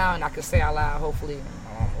I now, and I can say out loud, hopefully.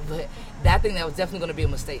 But that thing, that was definitely going to be a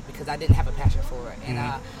mistake because I didn't have a passion for it. And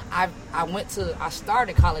I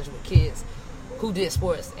started college with kids who did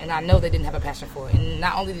sports, and I know they didn't have a passion for it. And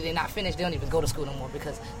not only did they not finish, they don't even go to school no more,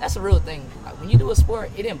 because that's a real thing. Like when you do a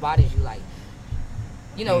sport, it embodies you. Like,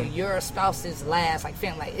 your spouse's last, like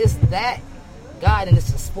family, like it's that God, and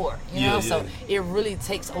it's a sport, so it really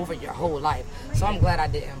takes over your whole life. So I'm glad I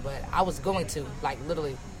didn't, but I was going to, like,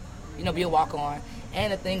 literally, be a walk-on.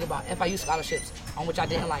 And the thing about FIU scholarships, on which I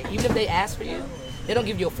didn't like, even if they ask for you, they don't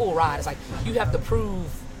give you a full ride. It's like you have to prove,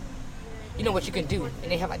 what you can do,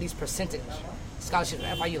 and they have like these percentage scholarships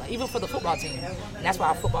at FIU, like even for the football team. And that's why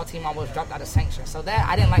our football team almost dropped out of sanction. So that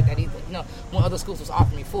I didn't like that either. When other schools was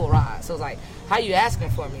offering me full rides, so it's like, how you asking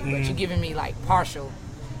for me, but you giving me like partial.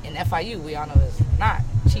 In FIU, we all know it's not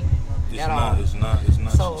cheap at all. It's not,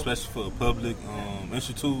 so, especially for a public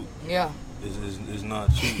institute. Yeah. It's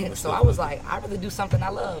not cheap. So I was like, I'd rather do something I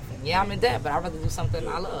love. And I'm in debt, but I'd rather do something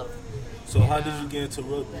I love. So how did you get into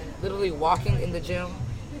rugby? Literally walking in the gym.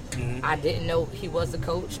 I didn't know he was the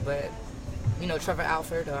coach, but, Trevor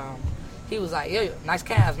Alford, he was like, yo, nice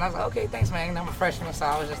calves. And I was like, okay, thanks, man. And I'm a freshman, so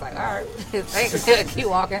I was just like, all right, thanks. Keep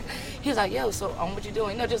walking. He was like, yo, so what you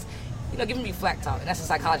doing? Giving me flack talk. And that's the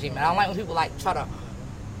psychology, man. I don't like when people like try to,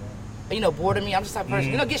 border me. I'm just that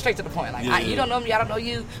person. Get straight to the point. Like, you don't know me, I don't know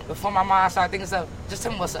you. Before my mind started thinking stuff, just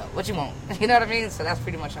tell me what's up. What you want? You know what I mean? So that's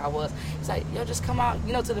pretty much how I was. It's like, yo, just come out,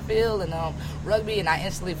 to the field and rugby. And I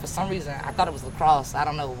instantly, for some reason, I thought it was lacrosse. I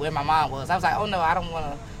don't know where my mind was. I was like, oh no, I don't want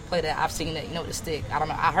to play that. I've seen it, with the stick. I don't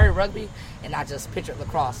know. I heard rugby and I just pictured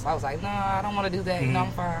lacrosse. So I was like, no, I don't want to do that.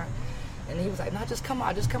 I'm fine. And he was like, no, just come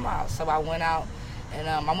out. So I went out. And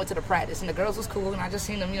I went to the practice, and the girls was cool, and I just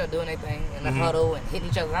seen them, doing their thing in the huddle and hitting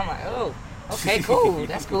each other. And I'm like, oh, okay, cool,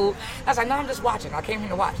 that's cool. I was like, no, I'm just watching. I came here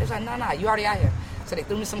to watch. They was like, no, you already out here. So they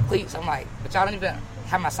threw me some cleats. I'm like, but y'all don't even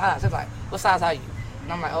have my size. They was like, what size are you?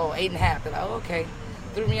 And I'm like, oh, 8.5. They're like, oh, okay.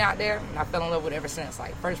 Threw me out there, and I fell in love with it ever since.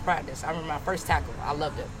 Like, first practice, I remember my first tackle. I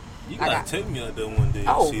loved it. You gotta take me out there one day.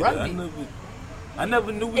 Oh, rugby. I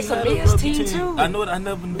never knew we it's had a a rugby team too. I know it. I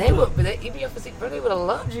never knew. They would, but even your physique, bro, they would have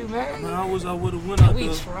loved you, man. I would have went out there.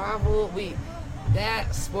 We traveled.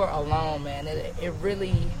 That sport alone, man. It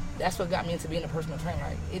really. That's what got me into being a personal trainer.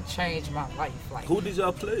 Like, it changed my life. Like, who did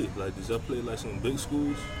y'all play? Like, did y'all play like some big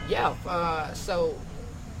schools? Yeah. So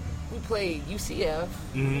we played UCF,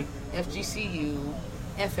 FGCU,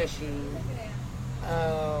 FSU,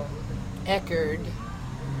 Eckerd,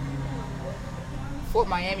 Fort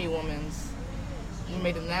Miami Women's. We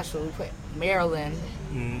made the national. We played Maryland.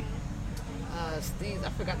 I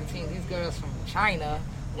forgot the teams. These girls from China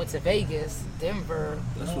went to Vegas, Denver.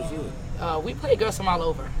 That's what's good. We played girls from all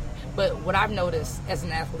over. But what I've noticed as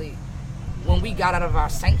an athlete, when we got out of our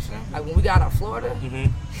sanction, like when we got out of Florida,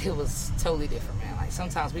 it was totally different, man. Like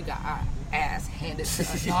sometimes we got our ass handed to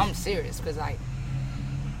us. No, I'm serious, because like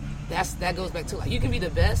that goes back to like you can be the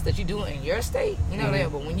best that you do in your state,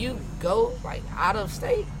 but when you go like out of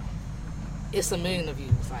state, it's a million of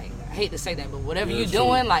views. Like, I hate to say that, but whatever you're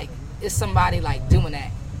doing, like, it's somebody, like, doing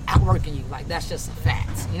that, outworking you. Like, that's just a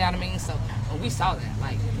fact. You know what I mean? So, when we saw that,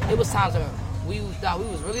 like, it was times where we thought we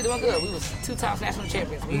was really doing good. We was 2 times national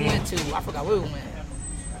champions. We went to, I forgot where we went,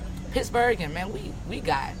 Pittsburgh, and, man, we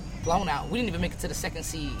got blown out. We didn't even make it to the 2nd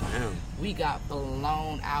seed. Damn. We got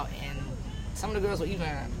blown out, and some of the girls were even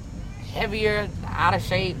heavier, out of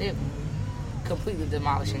shape. They completely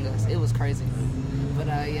demolishing us. It was crazy. But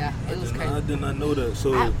it was crazy. I did not know that.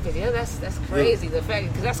 So that's crazy. The fact,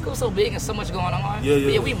 because that school's so big and so much going on.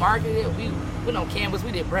 Yeah. We marketed it. We went on campus.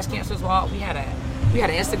 We did breast cancer walk. We had an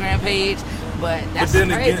Instagram page. But that's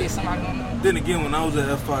crazy. Then again, when I was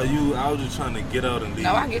at FIU, I was just trying to get out and leave.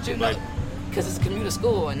 No, I get you. Because it's a commuter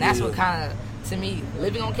school, and that's what kind of, to me,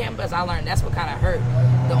 living on campus, I learned that's what kind of hurt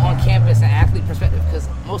the on-campus and athlete perspective. Because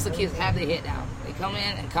most of the kids have their head down. They come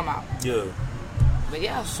in and come out. Yeah. But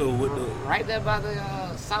yeah, so with right there by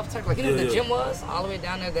the South Turf, like where the gym was, all the way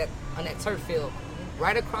down there on that turf field,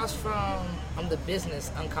 right across from the business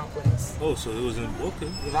complex. Oh, so it was okay.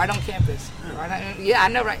 Right on campus. I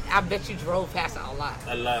know, right? I bet you drove past it a lot.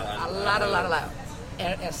 A lot.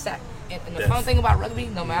 And the fun thing about rugby,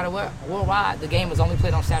 no matter what, worldwide, the game is only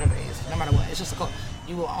played on Saturdays. No matter what, it's just a call.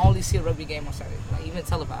 You will only see a rugby game on Saturday, like even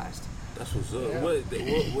televised. That's what's up. Yeah.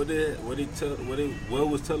 What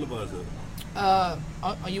was televised at?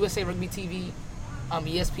 On USA Rugby TV,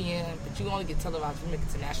 ESPN, but you only get televised if you make it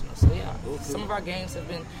to national. So yeah, some of our games have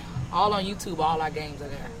been all on YouTube. All our games are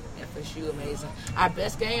there. FSU, amazing. Our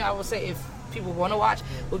best game, I would say, if people want to watch,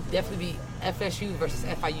 would definitely be FSU versus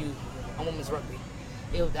FIU on women's rugby.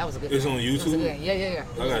 That was a good It's game. on YouTube? Yeah.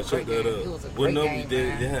 I gotta check that out. It was a great game,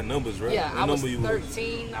 they had numbers, right? Yeah, what I was number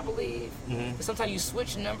 13, I believe. Mm-hmm. But sometimes you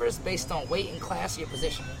switch numbers based on weight and class of your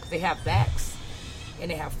position. Because they have backs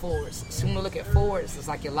and they have forwards. So when you look at forwards, it's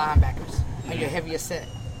like your linebackers and your heavier set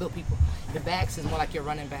built people. Your backs is more like your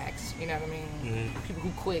running backs. You know what I mean? Mm-hmm. People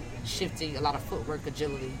who quick, shifty, a lot of footwork,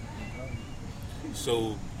 agility.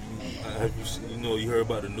 So, have you heard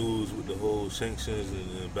about the news with the whole sanctions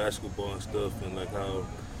and basketball and stuff, and like how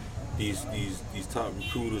these top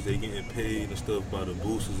recruiters, they getting paid and stuff by the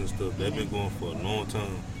boosters and stuff. They've been going for a long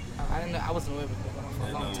time. I didn't know. I wasn't aware of it for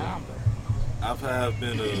a long time. But I've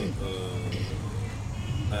been an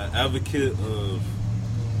advocate of,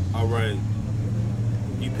 all right,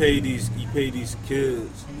 you pay these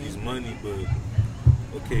kids these money, but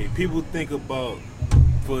okay, people think about,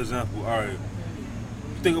 for example, all right.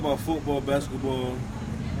 Think about football, basketball,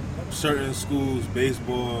 certain schools,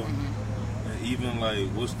 baseball, and even like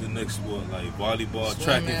what's the next sport, like volleyball,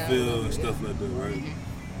 track and field, and stuff like that, right?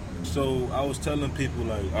 So I was telling people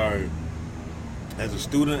like, all right, as a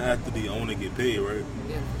student athlete, I want to get paid, right?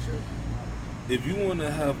 Yeah, for sure. If you want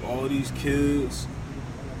to have all these kids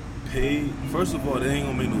paid, first of all, that ain't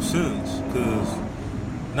gonna make no sense, because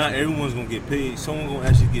not everyone's gonna get paid. Someone gonna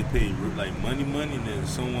actually get paid like money, and then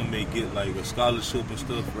someone may get like a scholarship and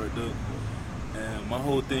stuff right there. And my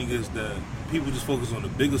whole thing is that people just focus on the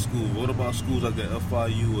bigger schools. What about schools like the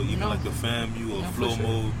FIU or even like the FAMU or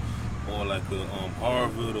FLOMO or like a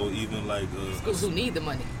Harvard or even like schools who need the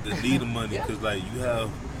money? That need the money, because like you have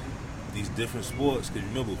these different sports. Because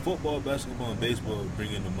remember, football, basketball, and baseball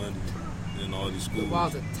bring in the money. In all these schools.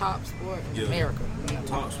 Football's a top sport in America.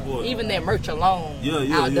 Top sport. Even their merch alone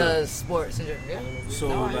outdoes sports. And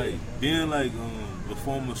so, being like a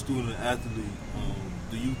former student athlete,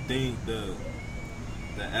 do you think that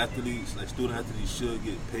athletes, like student athletes, should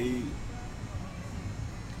get paid?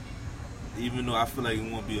 Even though I feel like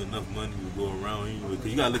it won't be enough money to go around anyway, because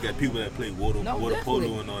you gotta look at people that play water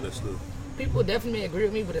polo and all that stuff. People definitely agree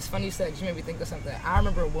with me, but it's funny you said, you made me think of something. I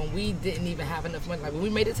remember when we didn't even have enough money, like when we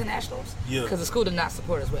made it to nationals, because the school did not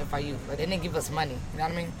support us with FIU, but they didn't give us money, you know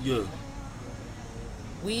what I mean? Yeah.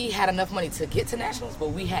 We had enough money to get to nationals,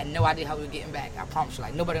 but we had no idea how we were getting back. I promise you,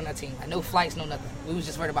 like nobody on our team, like no flights, no nothing. We was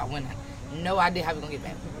just worried about winning. No idea how we were gonna get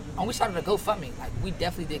back. And we started a GoFundMe, like we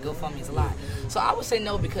definitely did GoFundMe's a lot. So I would say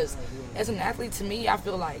no, because as an athlete, to me, I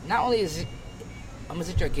feel like not only is it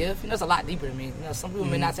your gift? You know, it's a lot deeper than me. You know, some people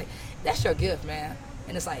may not say, that's your gift, man.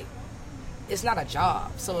 And it's like, it's not a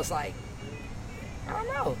job. So it's like, I don't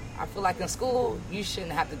know. I feel like in school, you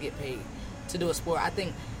shouldn't have to get paid to do a sport. I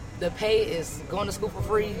think the pay is going to school for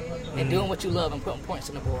free and doing what you love and putting points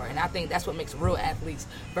on the board. And I think that's what makes real athletes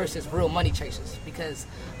versus real money chasers. Because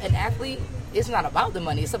an athlete, it's not about the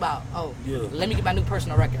money. It's about, let me get my new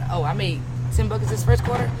personal record. Oh, I made 10 buckets this first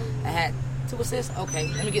quarter. I had 2 assists, okay,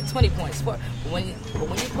 let me get 20 points. But when you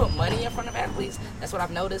put money in front of athletes, that's what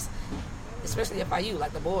I've noticed, especially FIU,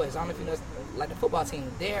 like the boys, I don't know if you know, like the football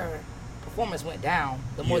team, their performance went down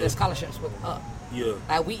the more their scholarships went up. Yeah.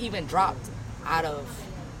 Like we even dropped out of,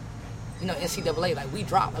 NCAA, like we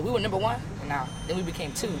dropped. Like we were number 1, and now then we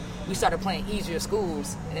became 2. We started playing easier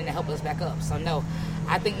schools, and then it helped us back up. So no,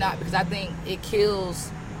 I think not, because I think it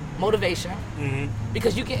kills motivation. Mm-hmm.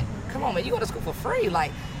 Because you can, come on man, you go to school for free,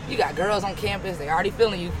 like, you got girls on campus, they already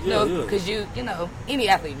feeling you, because any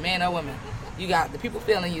athlete, man or woman, you got the people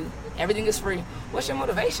feeling you, everything is free. What's your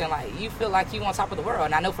motivation? Like, you feel like you on top of the world.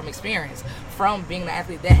 And I know from experience, from being an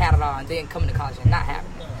athlete that had it all and then coming to college and not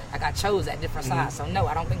having it. Like, I chose that different side. So, no,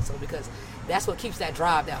 I don't think so, because that's what keeps that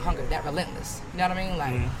drive, that hunger, that relentless. You know what I mean?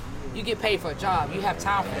 Like, you get paid for a job. You have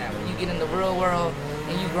time for that. When you get in the real world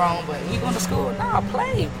and you grown, but when you going to school,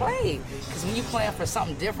 play. Because when you playing for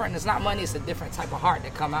something different, it's not money, it's a different type of heart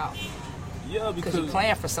that come out. Yeah, because you're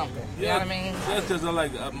playing for something. You know what I mean? Yeah, because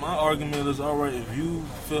my argument is, all right, if you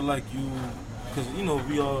feel like because,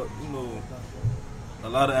 we all, a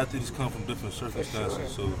lot of athletes come from different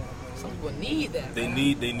circumstances, so some people need that. They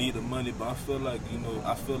need the money, but I feel like,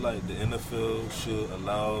 the NFL should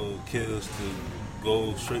allow kids to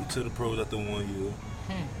go straight to the pros after 1 year.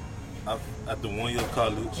 After 1 year of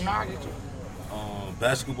college. No, I get you.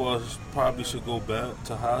 Basketball probably should go back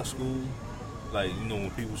to high school. Like, you know,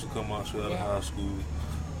 when people should come out straight out of high school.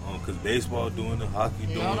 Because baseball doing it, hockey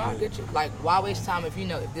doing it. No, I get you. Like, why waste time if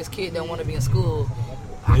this kid don't want to be in school?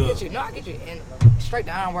 I get you. No, I get you. And straight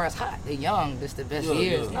down where it's hot. They're young. This the best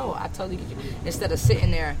years. Yeah. No, I totally get you. Instead of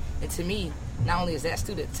sitting there, and to me, not only is that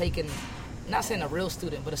student taking, not saying a real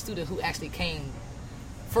student, but a student who actually came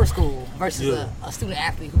for school versus a student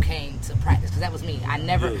athlete who came to practice. Because that was me.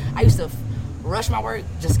 I used to rush my work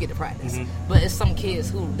just to get to practice. Mm-hmm. But it's some kids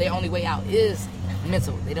who their only way out is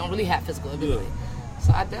mental. They don't really have physical ability. Yeah.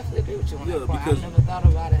 So I definitely agree with you on that point. I never thought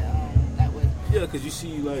about it that way. Yeah, because you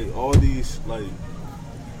see, like, all these, like,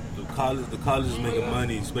 the college is making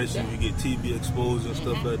money, especially when you get TV exposed and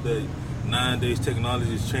stuff like that. Nowadays,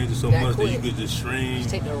 technology is changing so much that you could just stream. Just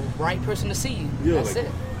take the right person to see you. Yeah, that's like,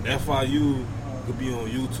 it. FIU could be on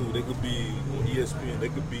YouTube. They could be on ESPN. They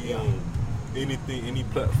could be on anything, any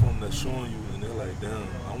platform that's showing you. And they're like, damn,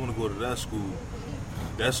 I want to go to that school.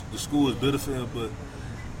 The school is better for him, but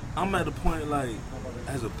I'm at the point, like,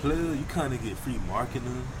 as a player, you kind of get free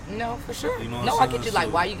marketing. No, for sure. You know no, I get you.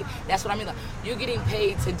 Like, why you? That's what I mean. Like, you're getting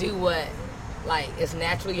paid to do what, like, it's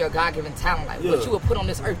naturally your God-given talent. Like, what you were put on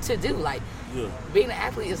this earth to do. Like, being an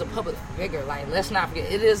athlete is a public figure. Like, let's not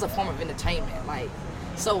forget, it is a form of entertainment. Like,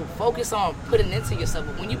 so focus on putting into yourself.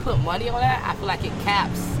 But when you put money on that, I feel like it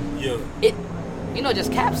caps. Yeah. It,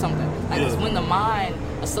 just caps something. Like, it's when the mind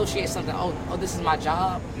associates something. Oh, this is my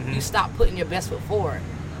job. Mm-hmm. You stop putting your best foot forward.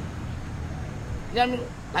 You know what I mean?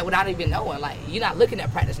 Like, without even knowing. Like, you're not looking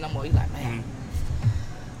at practice no more. You're like, man,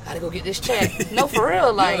 gotta go get this check. No, for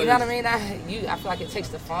real. Like, you know what I mean? I feel like it takes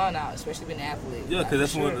the fun out, especially being an athlete. Yeah,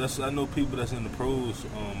 because that's I know people that's in the pros.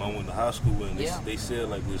 I went to high school and they said,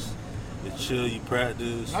 like, this chill, you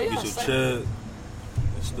practice, get your check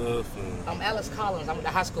and stuff. And Alex Collins, I went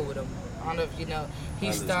to high school with him. I don't know if you know.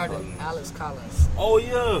 Alex Collins. Oh,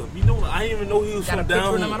 yeah. You know, I didn't even know he was from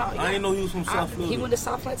down here. I didn't know he was from South Florida. He went to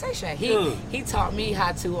South Plantation. He taught me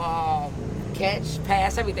how to catch,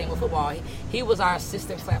 pass, everything with football. He was our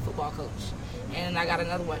assistant flag football coach. And I got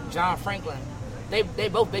another one, John Franklin. They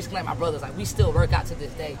both basically like my brothers. Like, we still work out to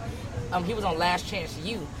this day. He was on Last Chance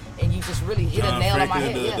U, and you just really hit a nail on my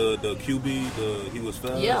head. The QB, he was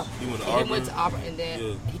fast. Yeah, he went to Auburn. And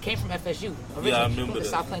then he came from FSU. Originally, I remember he went to that.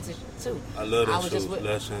 South Plantation too. I love that show,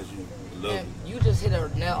 Last Chance U. Love it. You just hit a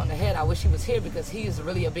nail on the head. I wish he was here because he is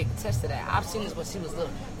really a big test of that. I've seen this when he was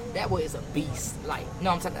little. That boy is a beast. Like, no,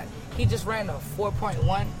 I'm talking about, he just ran a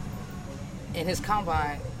 4.1 in his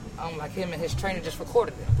combine. Like, him and his trainer just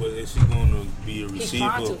recorded it. But is he going to be a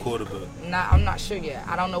receiver or quarterback? Nah, I'm not sure yet.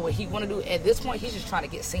 I don't know what he want to do. At this point, he's just trying to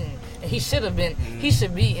get seen. And he should have been, he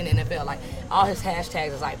should be in the NFL. Like, all his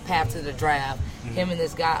hashtags is like path to the draft. Him and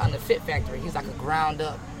this guy on the Fit Factory. He's like a ground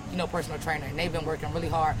up, personal trainer. And they've been working really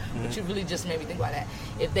hard. But you really just made me think about that.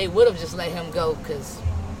 If they would have just let him go, because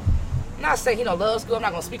I'm not saying he don't love school. I'm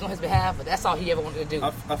not going to speak on his behalf, but that's all he ever wanted to do.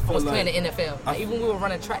 Was playing the NFL. Like, even when we were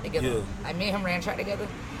running track together. Like, me and him ran track together.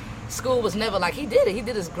 School was never like, he did it. He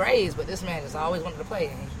did his grades, but this man just always wanted to play.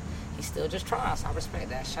 And he's still just trying, so I respect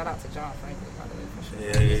that. Shout out to John Franklin, by the way, for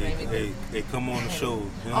sure. Hey, come on the show.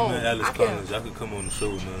 Him and Alex Collins, y'all could come on the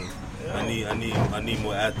show, man. I need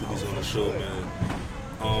more athletes on the show, man.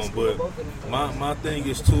 But my thing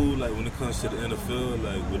is too, like, when it comes to the NFL,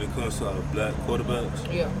 like, when it comes to our black quarterbacks,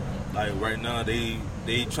 like, right now they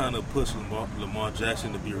trying to push Lamar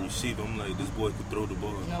Jackson to be a receiver. I'm like, this boy could throw the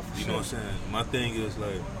ball. No, you know what I'm saying? My thing is,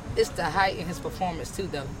 like, it's the height in his performance too,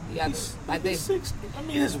 though. You got he's 6. I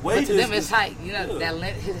mean, his weight. But to them, it's height. That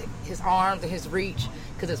his arms and his reach,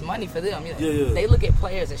 because it's money for them. They look at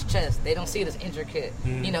players as chess. They don't see it as intricate.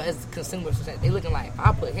 As consumers. They looking like, if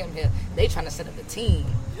I put him here, they trying to set up the team.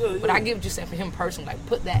 But I give what you're saying for him personally. Like,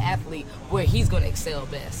 put that athlete where he's going to excel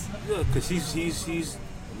best. Yeah, because he's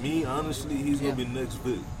me, honestly, he's going to be next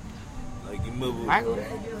Vic. Like, you remember? Michael?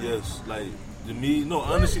 Yes, like, to me, no,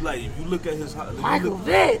 honestly, like, if you look at his... Michael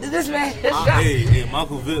Vick, this man... Hey,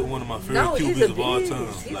 Michael Vick, one of my favorite QBs of all time.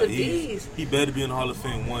 He's a beast. He better be in the Hall of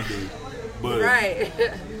Fame one day. But right.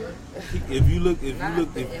 if you look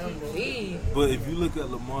at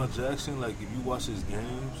Lamar Jackson, like, if you watch his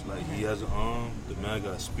games, like, he has an arm, the man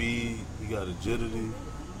got speed, he got agility,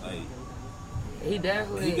 like... He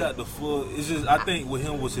definitely... He got the full... It's just, I think with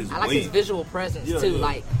him was his weight. I like his visual presence, too.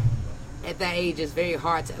 Like, at that age, it's very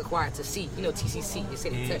hard to acquire, to see. TCC, you see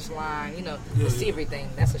the touch line, to see everything.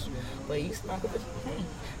 That's but he's Michael Vick.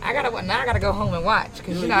 I gotta go home and watch,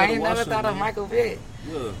 because, I ain't never thought of Michael Vick.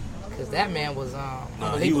 Yeah. Because that man was...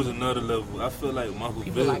 he was another level. I feel like Michael Vick...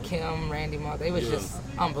 People like him, Randy Moss, they was just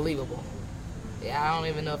unbelievable. Yeah, I don't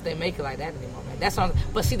even know if they make it like that anymore, man. That's what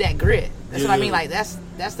but see that grit. That's what I mean. Like, that's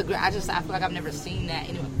the grit. I feel like I've never seen that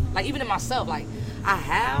anyway. Like, even in myself, like, I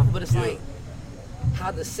have, but it's like,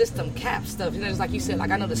 how the system caps stuff. You know, just like you said,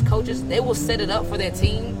 like I know there's coaches, they will set it up for their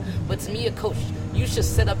team, but to me, a coach, you should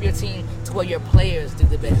set up your team to where your players do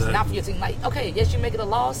the best. Exactly. Not for your team. Like, okay, yes, you make it a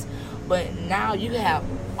loss, but now you have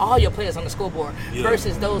all your players on the scoreboard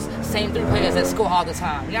versus those same 3 players that score all the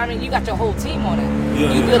time. You know what I mean? You got your whole team on it.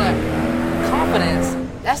 You build a confidence.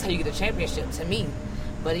 That's how you get a championship, to me.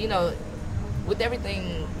 But, you know, with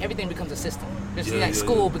everything becomes a system. Just like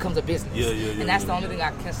school becomes a business. And that's the only thing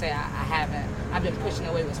I can say I haven't. I've been pushing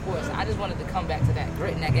away with sports. I just wanted to come back to that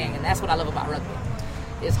grit and that gang, and that's what I love about rugby.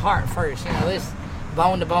 It's heart first, you know. It's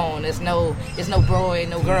bone to bone. It's no boy,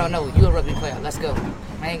 no girl. No, you a rugby player. Let's go.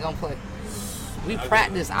 I ain't gonna play. We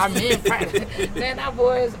practice. Our men practice. Man, our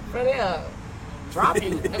boys, they'll drop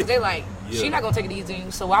you. They like, she not gonna take it easy on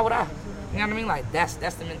you, so why would I? You know what I mean? Like that's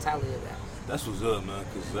the mentality of that. That's what's up, man.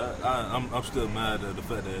 Cause I'm still mad at the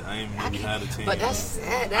fact that I ain't really had a team. But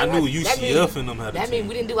I knew UCF and them had a team. That mean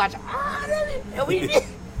we didn't do our job.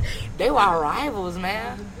 They were our rivals,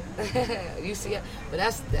 man. UCF, but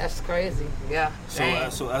that's crazy. Yeah.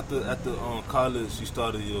 So after college, you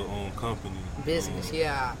started your own company. Business,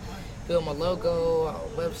 yeah. Built my logo,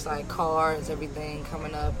 website, cards, everything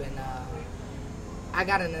coming up, and I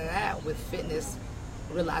got into that with fitness.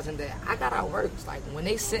 Realizing that I got our works. Like when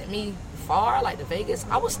they sent me far, like to Vegas,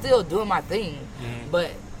 I was still doing my thing.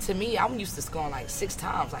 But to me, I'm used to scoring like 6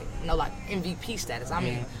 times, like like MVP status. I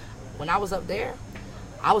mean, when I was up there,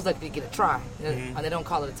 I was lucky to get a try. And they don't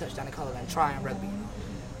call it a touchdown; they call it a try in rugby.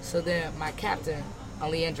 So then my captain,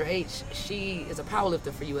 Leandra H, she is a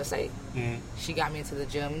powerlifter for USA. She got me into the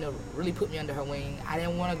gym, you know, really put me under her wing. I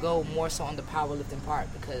didn't want to go more so on the powerlifting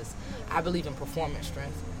part because I believe in performance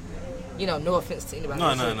strength. You know, no offense to anybody.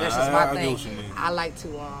 No. That's just my thing. I get what you mean. I like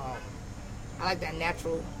to, I like that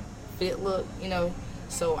natural fit look, you know.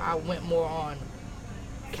 So I went more on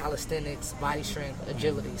calisthenics, body strength,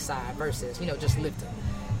 agility side versus, you know, just lifting.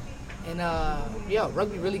 And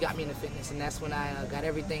rugby really got me into fitness, and that's when I got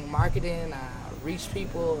everything marketing. I reached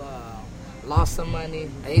people, lost some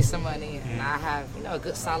money, made some money, and I have, you know, a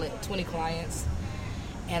good solid 20 clients.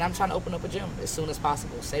 And I'm trying to open up a gym as soon as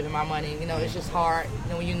possible, saving my money. You know, it's just hard, you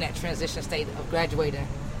know, when you're in that transition state of graduating.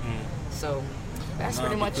 So that's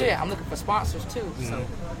pretty much it. I'm looking for sponsors too. So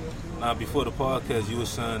now, before the podcast, you were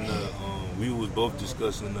saying that we was both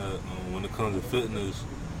discussing that when it comes to fitness,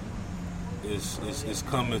 it's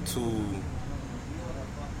coming to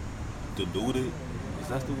diluted. Is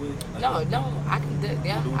that the way? No, I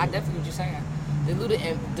definitely what you're saying.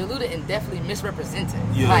 Diluted and definitely misrepresented.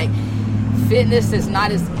 Yeah. Like fitness is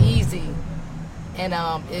not as easy, and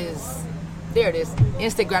there it is,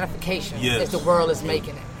 instant gratification as the world is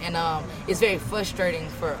making it, and it's very frustrating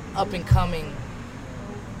for up and coming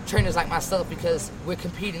trainers like myself because we're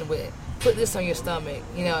competing with put this on your stomach,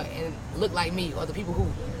 you know, and look like me, or the people who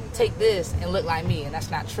take this and look like me, and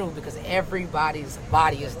that's not true because everybody's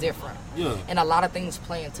body is different. Yeah. And a lot of things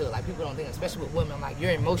play into it. Like people don't think, especially with women, like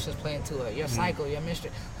your emotions play into it, your cycle, your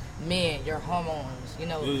menstruation. Men, your hormones, you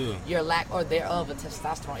know, your lack or thereof of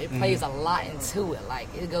testosterone. It plays a lot into it. Like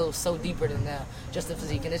it goes so deeper than just the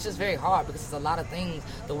physique, and it's just very hard because it's a lot of things.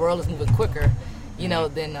 The world is moving quicker, you know,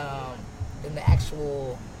 than the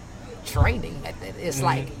actual training method. It's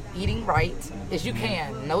like eating right as you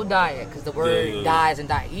can, no diet, because the word dies and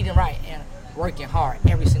diet. Eating right and working hard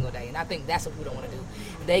every single day, and I think that's what people don't want to do.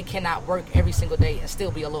 They cannot work every single day and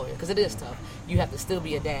still be a lawyer because it is tough. You have to still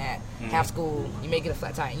be a dad, have school, you may get a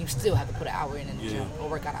flat tire, and you still have to put an hour in the gym or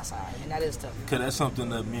work out outside, and that is tough. Cause that's something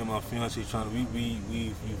that me and my fiance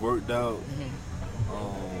we worked out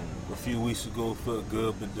a few weeks ago, felt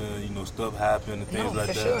good, but then, you know, stuff happened and things like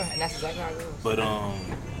that. Sure, and that's exactly how it goes. But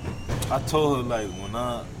I told her like when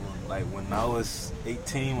I was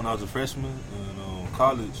 18, when I was a freshman in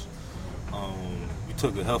college, we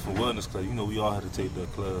took a health and wellness class. You know, we all had to take that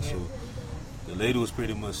class. So the lady was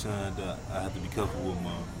pretty much saying that I had to be careful with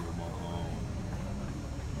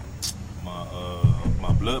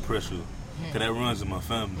my blood pressure, cause that runs in my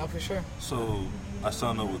family. No, for sure. So I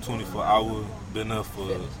signed up with 24-hour, been there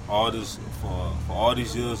for all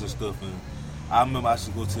these years and stuff, and I remember I used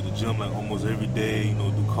to go to the gym like almost every day, you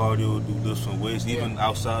know, do cardio, do lifts and weights, even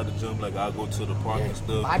outside the gym, like I go to the park and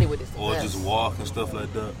stuff, or just walk and stuff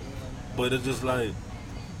like that. But it's just like,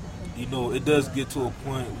 you know, it does get to a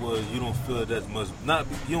point where you don't feel that much,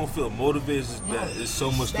 you don't feel motivated, that there's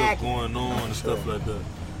so much stuff going on and stuff like that.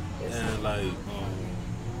 And like,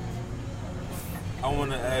 I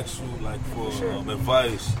want to ask you like for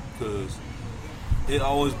advice, because I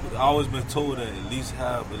always been told that at least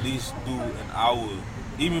do an hour,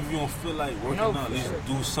 even if you don't feel like working out, at least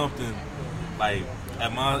do something. Like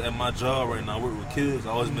at my job right now, I work with kids. I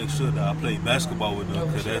always make sure that I play basketball with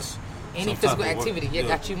them, because Any physical activity,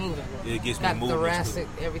 got you moving. Yeah, it gets me moving. Thoracic,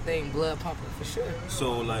 everything, blood pumping, for sure.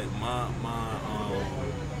 So, like, my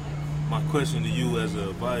question to you as a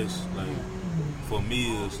advice, like, for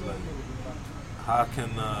me is, like, how can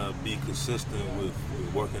I be consistent with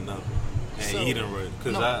working out and eating right?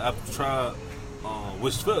 Because I've tried,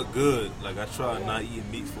 which felt good. Like, I tried not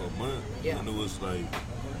eating meat for a month, and it was, like,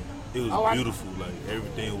 it was beautiful. Like,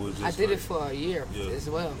 everything was just I did it for a year as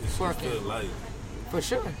well. It felt light. For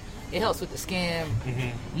sure. It helps with the skin,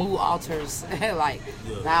 mood alters, like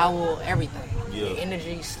bowel, everything. Your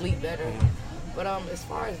energy, sleep better. But as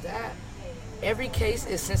far as that, every case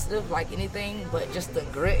is sensitive like anything, but just the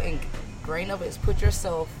grit and grain of it is put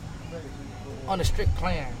yourself on a strict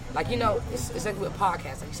plan. Like, you know, it's exactly with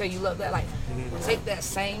podcasts. Like you say you love that, like take that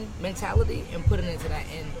same mentality and put it into that.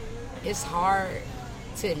 And it's hard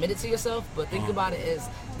to admit it to yourself, but think about it as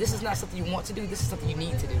this is not something you want to do, this is something you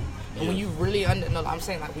need to do. And when you really when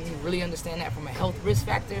you really understand that from a health risk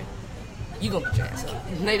factor, you're gonna get your ass up.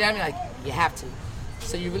 You know what I mean? Like, you have to.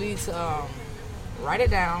 So you really need to write it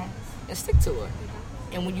down and stick to it.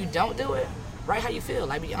 And when you don't do it, write how you feel.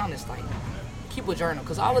 Like, be honest. Like, keep a journal,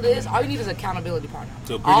 because all you need is an accountability partner.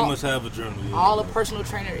 So pretty much have a journal. Yeah. All a personal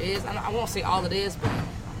trainer is, I won't say all it is, but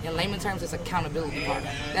in layman terms, it's accountability partner.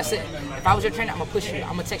 That's it. If I was your trainer, I'm gonna push you.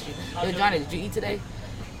 I'm gonna text you. Yo, Johnny, did you eat today?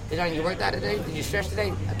 Did Johnny, you worked out today? Did you stretch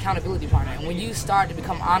today? Accountability partner. And when you start to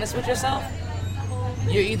become honest with yourself,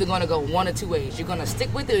 you're either gonna go one or two ways. You're gonna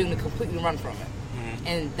stick with it, or you're gonna completely run from it.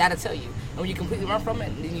 And that'll tell you. And when you completely run from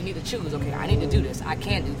it, then you need to choose. Okay, I need to do this. I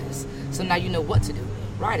can do this. So now you know what to do.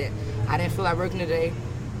 Write it. I didn't feel like working today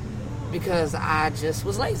because I just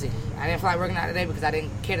was lazy. I didn't feel like working out today because I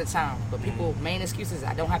didn't care the time. But people's main excuse is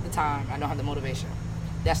I don't have the time, I don't have the motivation.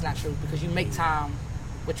 That's not true, because you make time.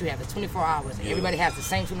 What you have is 24 hours, and everybody has the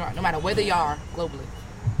same 24 hours, no matter where they are globally.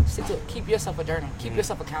 Stick to it. Keep yourself a journal. Keep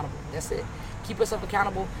yourself accountable. That's it. Keep yourself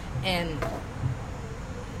accountable and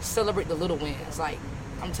celebrate the little wins. Like,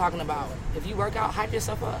 I'm talking about, if you work out, hype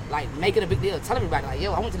yourself up. Like, make it a big deal. Tell everybody, like,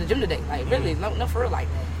 yo, I went to the gym today. Like, really, no, for real. Like,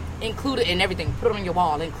 include it in everything. Put it on your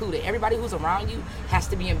wall. Include it. Everybody who's around you has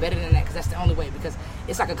to be embedded in that, because that's the only way. Because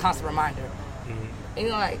it's like a constant reminder. And, you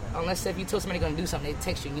know, like, unless if you told somebody going to do something, they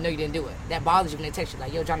text you, you know you didn't do it. That bothers you when they text you.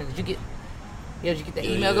 Like, yo, Johnny, did you get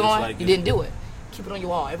the email going? Like, you didn't do it. Keep it on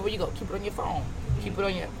your wall. Everywhere you go, keep it on your phone. Keep it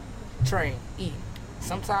on your train. Eat.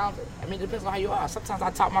 Sometimes, I mean, it depends on how you are. Sometimes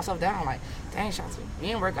I talk myself down, like, dang, Ashaunte, you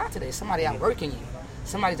didn't work out today. Somebody outworking you.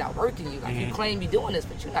 Somebody's outworking you. Like, you claim you're doing this,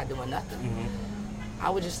 but you're not doing nothing. I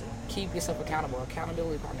would just keep yourself accountable.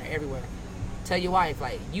 Accountability partner everywhere. Tell your wife,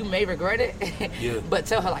 like, you may regret it, but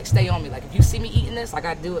tell her, like, stay on me. Like, if you see me eating this, like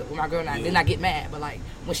I do it with my girl now, then I get mad. But, like,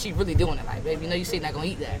 when she really doing it, like, baby, you know you say you're not going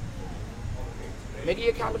to eat that. Make it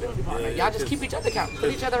your accountability partner. Y'all just keep each other accountable.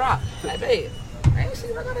 Put each other out. Like, babe, I ain't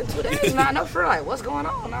seen you work out in 2 days. Nah, no, for like, what's going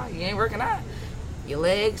on now? You ain't working out. Your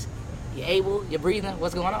legs, you're able, you're breathing,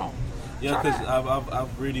 what's going on? Yeah, because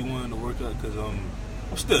I've really wanted to work out, because I'm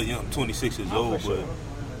still young, 26 years old, sure.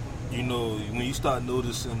 But, you know, when you start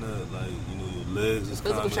noticing that, like, you know, your legs is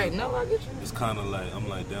kind of, I get you. It's kind of like, I'm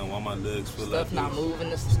like, damn, why my legs feel Stuff like not this? moving,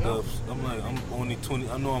 this Stuff. I'm like, I'm only 20,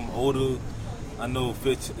 I know I'm older. I know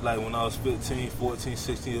 15, like when I was 15, 14,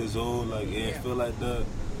 16 years old, like, it didn't feel like that.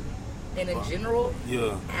 And in general,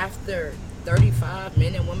 after 35,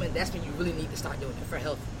 men and women, that's when you really need to start doing it for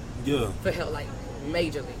health. Yeah. For health, like,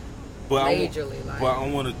 majorly. But I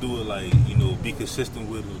want to do it, like, you know, be consistent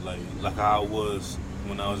with it, like how I was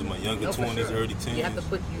when I was in my younger 20s, early teens. You have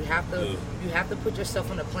to put yourself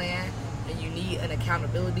on a plan, and you need an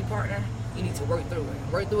accountability partner. You need to work through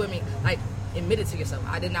it. Work through it means, like, admit it to yourself.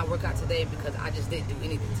 I did not work out today because I just didn't do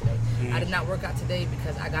anything today. I did not work out today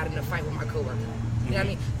because I got in a fight with my coworker. You know what I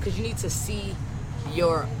mean? Because you need to see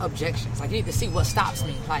your objections. Like, you need to see what stops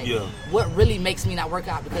me. Like, what really makes me not work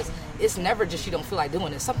out, because it's never just you don't feel like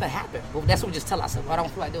doing it. Something happened. Well, that's what we just tell ourselves. I don't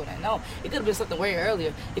feel like doing that. No, it could have been something way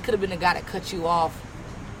earlier. It could have been the guy that cut you off,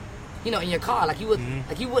 you know, in your car. Like, you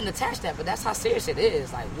wouldn't attach that, but that's how serious it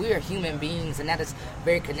is. Like, we're human beings, and that is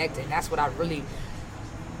very connected. And that's what I really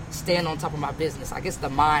stand on top of my business. I guess the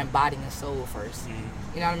mind, body, and soul first.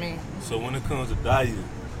 You know what I mean? So when it comes to diet,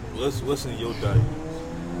 what's in your diet?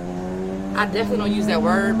 I definitely don't use that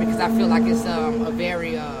word, because I feel like it's a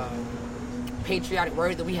very patriotic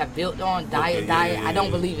word that we have built on. Diet. I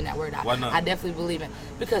don't believe in that word. Why not? I definitely believe in,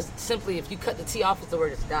 because simply if you cut the T off, it's the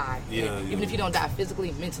word is die. Even if you don't die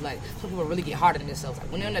physically, mentally, like, some people really get harder than themselves.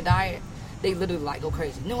 Like, when they're in a diet, they literally like go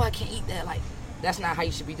crazy. No, I can't eat that. Like, that's not how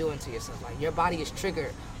you should be doing to yourself. Like, your body is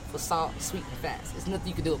triggered for salt, sweet, and fats. There's nothing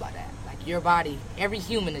you can do about that. Like, your body, every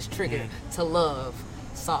human is triggered to love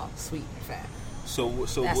salt, sweet, and fat. So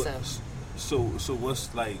what's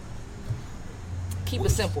like, keep it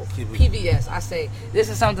simple. PVS. I say this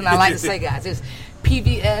is something I like to say, guys. It's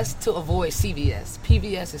PVS to avoid CVS.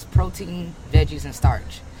 PVS is protein, veggies, and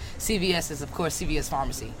starch. CVS is, of course, CVS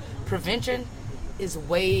Pharmacy. Prevention is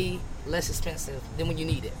way less expensive than when you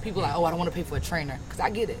need it. People are like, oh, I don't want to pay for a trainer. Because I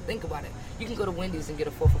get it. Think about it. You can go to Wendy's and get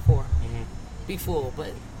a 4 for $4. Be full,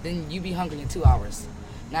 but then you be hungry in 2 hours.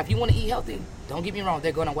 Now, if you want to eat healthy, don't get me wrong,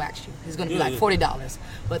 they're going to wax you. It's going to be like $40.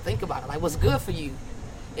 But think about it. Like, what's good for you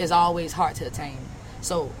is always hard to attain.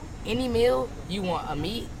 So any meal, you want a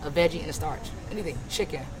meat, a veggie, and a starch. Anything.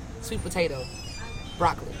 Chicken, sweet potato,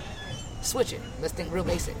 broccoli. Switch it. Let's think real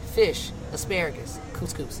basic. Fish, asparagus,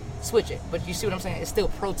 couscous. Switch it. But you see what I'm saying? It's still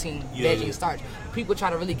protein, veggie, and starch. People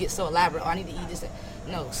try to really get so elaborate. Oh, I need to eat this.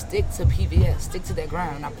 No, stick to PVS. Stick to that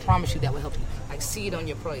grind, and I promise you that will help you. Like, see it on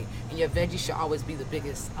your plate. And your veggies should always be the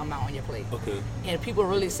biggest amount on your plate. Okay. And people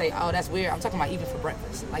really say, oh, that's weird. I'm talking about even for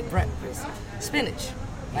breakfast. Like breakfast. Spinach.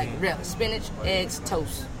 Like real spinach, eggs,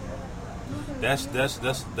 toast. That's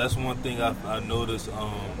one thing I noticed.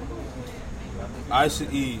 I used to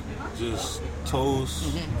eat just toast,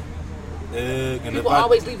 egg, and people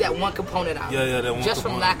always leave that one component out. That one just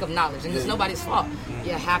from component. lack of knowledge, and it's nobody's fault.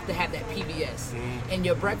 You have to have that PBS, and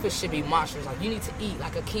your breakfast should be monstrous. Like, you need to eat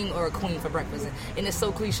like a king or a queen for breakfast, and it's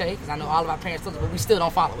so cliche because I know all of our parents do it, but we still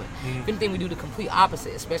don't follow it. If anything, we do the complete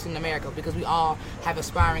opposite, especially in America, because we all have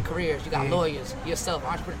aspiring careers. You got lawyers, yourself,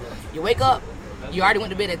 entrepreneur. You wake up. You already went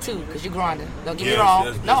to bed at 2 because you're grinding. Don't get me wrong.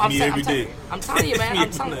 I'm telling you, man. I'm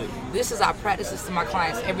telling you. This is our practices to my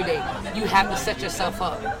clients every day. You have to set yourself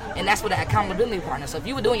up. And that's what the accountability partner. So if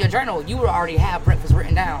you were doing your journal, you would already have breakfast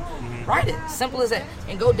written down. Write it. Simple as that.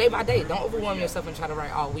 And go day by day. Don't overwhelm yourself and try to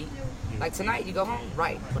write all week. Like tonight, you go home,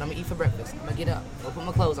 write. What I'm going to eat for breakfast. I'm going to get up. Go put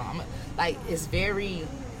my clothes on. It's very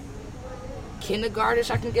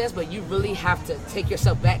kindergartenish, I can guess, but you really have to take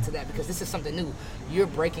yourself back to that because this is something new. You're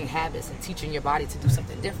breaking habits and teaching your body to do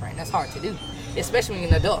something different. That's hard to do, especially when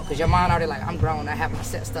you're an adult because your mind already like, I'm grown, I have my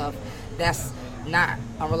set stuff. That's not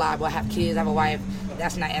unreliable. I have kids, I have a wife.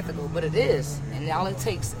 That's not ethical, but it is. And all it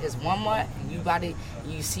takes is 1 month, and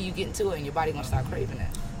you see you get into it, and your body gonna start craving it.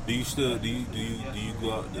 Do you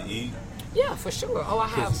go out to eat? Yeah, for sure. Oh, I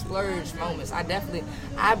have splurge moments.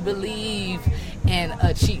 I believe in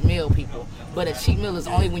a cheat meal, people. But a cheat meal is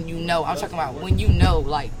only when you know. I'm talking about when you know,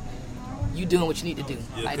 like, you doing what you need to do.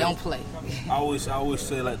 Like, don't play. I always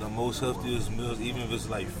say, like, the most healthiest meals, even if it's,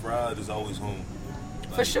 like, fried, is always home.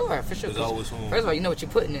 Like, for sure. It's always home. First of all, you know what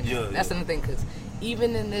you're putting in there. That's another thing, because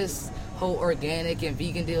even in this whole organic and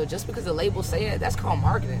vegan deal, just because the labels say it, that's called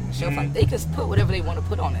marketing. Shelf life. They can put whatever they want to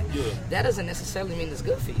put on it. That doesn't necessarily mean it's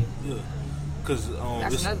good for you. Because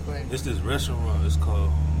that's another thing. It's this restaurant. It's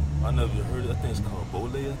called, I never heard it. I think it's called Bole,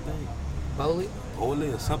 I think. Bole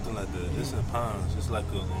or something like that. It's in Pines. It's like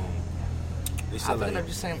a, I think I'm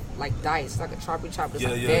just saying, like dice, like a choppy chop. It's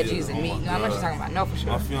like veggies and meat. No, I'm not just talking about. No, for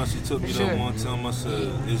sure. My fiance took me there one time. I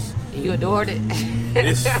said, you adored it.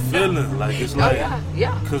 It's filling. Like, it's like,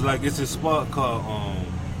 yeah. Because, like, it's a spot called,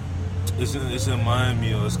 it's in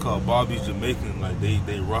Miami, or it's called Bobby's Jamaican. Like, they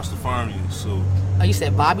Rastafarian, so. Oh, you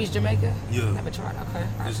said Bobby's Jamaica? Yeah. Never tried. Okay.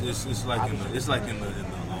 It's like in the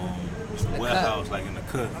warehouse, like in the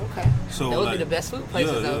cut. Okay. So those like, be the best food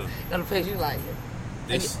places though. Another place you like.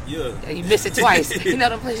 You miss it twice. You know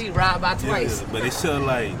the place you ride by twice. But they sell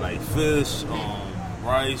like fish,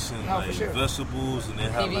 rice, and vegetables, and they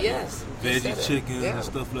have PBS. like veggie chicken and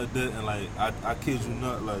stuff like that. And like I kid you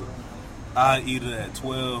not, like I eat it at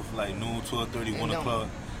 12, like noon, 12:30, 1 o'clock.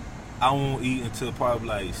 I won't eat until probably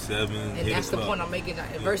like 7, 8 o'clock. And that's the point I'm making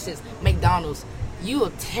versus McDonald's. You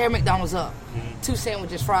will tear McDonald's up, 2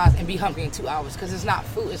 sandwiches, fries, and be hungry in 2 hours because it's not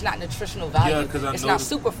food. It's not nutritional value. It's not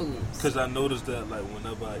superfoods. Because I noticed that like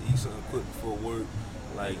whenever I eat something quick before work,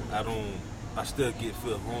 like I still get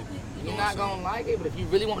feel hungry. You're not gonna like it, but if you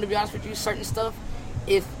really want me to be honest with you, certain stuff,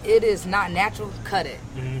 if it is not natural, cut it.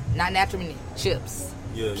 Not natural meaning chips.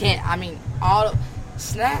 I mean, all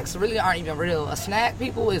snacks really aren't even real. A snack,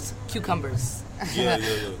 people, is cucumbers.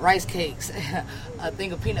 Rice cakes, a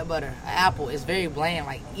thing of peanut butter, an apple. Is very bland.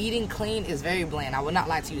 Like eating clean is very bland. I will not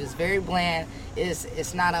lie to you. It's very bland.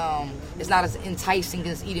 It's not as enticing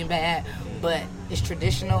as eating bad, but it's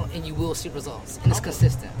traditional and you will see results and it's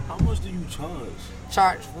consistent. How much do you charge?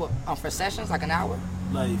 Charge what? For sessions, like an hour?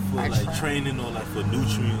 Like for training or like for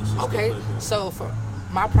nutrients? And okay, stuff like that? So for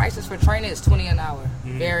my prices for training is $20 an hour.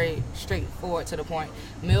 Very straightforward to the point.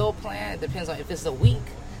 Meal plan depends on if it's a week.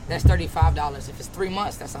 That's $35. If it's 3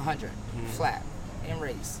 months, that's $100 flat and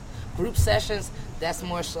raise. Group sessions, that's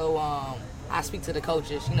more so. I speak to the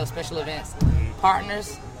coaches, special events.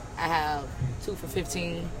 Partners, I have 2 for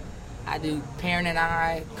 $15. I do parent and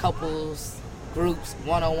I, couples, groups,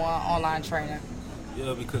 one-on-one, online training.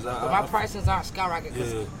 Yeah, because but my prices aren't skyrocketing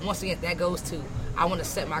because once again, that goes to I want to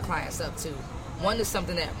set my clients up to. One is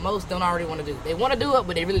something that most don't already want to do. They want to do it,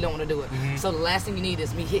 but they really don't want to do it. So the last thing you need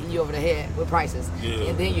is me hitting you over the head with prices.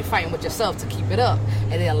 And then you're fighting with yourself to keep it up.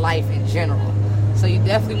 And then life in general. So you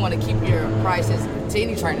definitely want to keep your prices to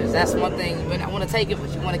any trainers. That's one thing. You may not want to take it, but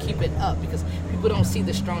you want to keep it up because people don't see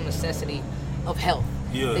the strong necessity of health.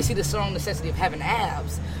 They see the strong necessity of having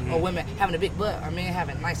abs, or women having a big butt, or men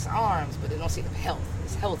having nice arms, but they don't see the health.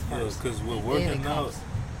 It's health first. Yeah, because we're working out.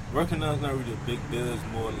 Working out is not really a big deal. It's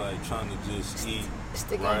more like trying to just eat.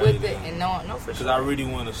 Sticking with it and no for sure. Because I really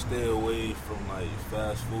want to stay away from like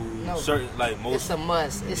fast food. No, certain it's a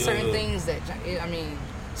must. It's certain things that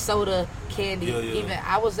soda, candy. Even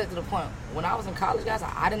I was at the point when I was in college, guys.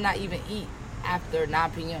 I did not even eat after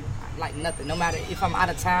 9 p.m. Like nothing. No matter if I'm out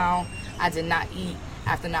of town, I did not eat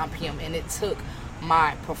after 9 p.m. And it took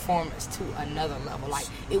my performance to another level. Like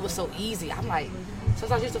it was so easy. I'm like,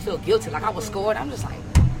 sometimes I used to feel guilty. Like I was scored. I'm just like,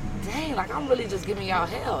 dang, like I'm really just giving y'all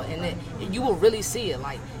hell. And then you will really see it.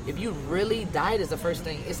 Like if you really diet is the first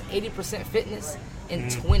thing. It's 80% fitness and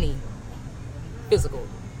 20 physical.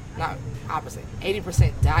 Not opposite.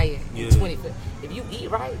 80% diet and 20 fit. If you eat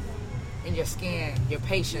right in your skin, your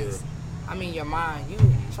patience, your mind, you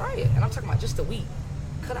try it. And I'm talking about just a week.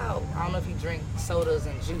 Cut out. I don't know if you drink sodas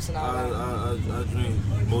and juice and all that. I drink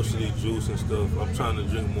mostly juice and stuff. I'm trying to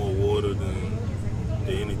drink more water than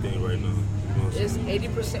anything right now. It's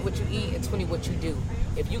 80% what you eat and 20 what you do.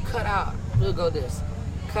 If you cut out, we'll go this.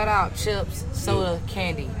 Cut out chips, soda,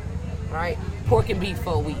 candy, right? Pork and beef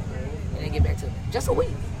for a week. And then get back to it. Just a week.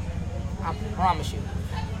 I promise you.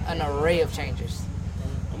 An array of changes.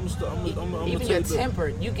 Even your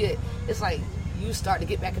temper, it's like you start to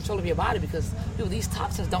get back control of your body because these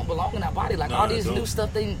toxins don't belong in our body. Like all these new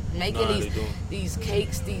stuff they making, these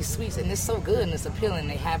cakes, these sweets, and it's so good and it's appealing.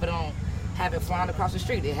 They have it flying across the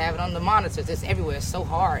street. They have it on the monitors. It's everywhere. It's so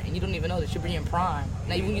hard, and you don't even know that you're being primed.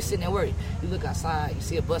 Now, when you're sitting there worried, you look outside, you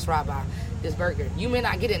see a bus ride by this burger. You may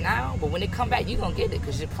not get it now, but when it come back, you're going to get it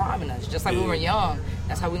because you're priming us. Just like we were young,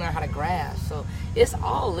 that's how we learn how to grasp. So it's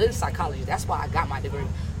all in psychology. That's why I got my degree,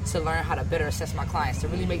 to learn how to better assess my clients, to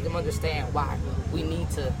really make them understand why we need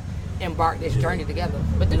to embark this journey together.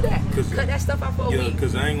 But do that. Cut that stuff out for a week. Yeah,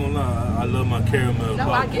 because I ain't going to lie, I love my caramel. No,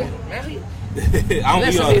 I get it, man. I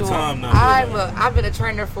don't eat all the time now. I've been a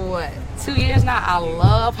trainer for 2 years now. I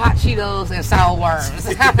love hot Cheetos and sour worms.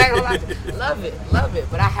 Love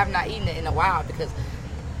it. But I have not eaten it in a while because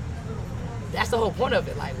that's the whole point of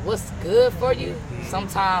it. Like, what's good for you,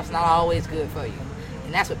 sometimes not always good for you.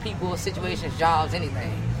 And that's what people, situations, jobs,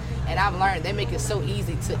 anything. And I've learned they make it so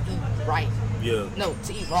easy to eat right. No,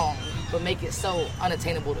 to eat wrong, but make it so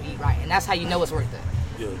unattainable to eat right. And that's how you know it's worth it.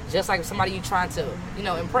 Just like somebody you trying to,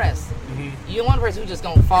 impress. You don't want a person who's just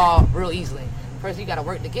gonna fall real easily. The person you gotta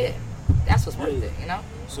work to get. That's what's worth it,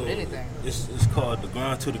 So anything. It's called the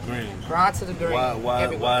Grind2DaGreen. Grind2DaGreen.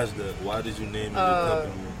 Why is that? Why did you name it your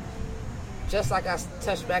company? Just like I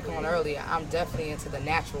touched back on earlier, I'm definitely into the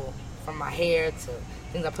natural, from my hair to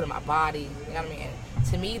things I put in my body. You know what I mean? And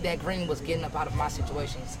to me, that green was getting up out of my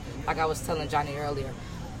situations. Like I was telling Johnny earlier.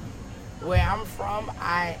 Where I'm from,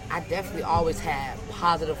 I definitely always had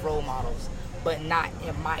positive role models, but not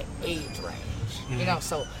in my age range.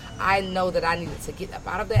 So I know that I needed to get up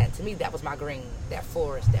out of that. To me, that was my green, that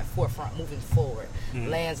forest, that forefront, moving forward,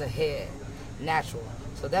 lands ahead, natural.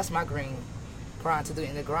 So that's my green, grind to do.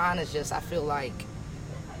 And the grind is just, I feel like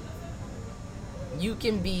you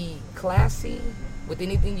can be classy with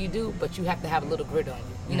anything you do, but you have to have a little grit on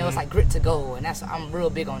you. It's like grit to go, and I'm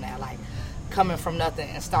real big on that. Like, coming from nothing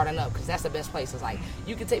and starting up, because that's the best place. It's like,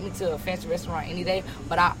 you can take me to a fancy restaurant any day,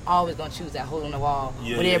 but I always gonna choose that hole in the wall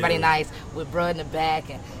with everybody nice, with bruh in the back,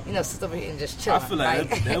 and sit over here and just chill. I feel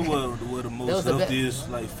like that were the most healthiest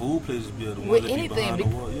like food places be the with anything be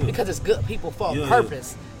wall, because it's good people for a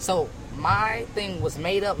purpose. So my thing was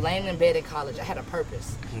made up, laying in bed in college. I had a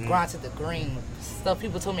purpose. Grind2DaGreen, stuff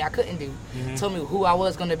people told me I couldn't do, told me who I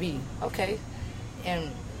was gonna be. Okay,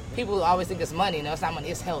 and people always think it's money. No, it's not money.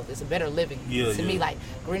 It's health. It's a better living. To me, like,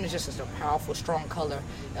 green is just such a powerful, strong color.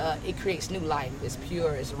 It creates new life. It's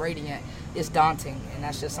pure. It's radiant. It's daunting. And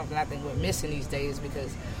that's just something I think we're missing these days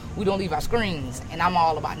because we don't leave our screens. And I'm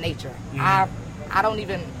all about nature. I don't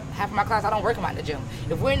even, half of my class, I don't work them out in the gym.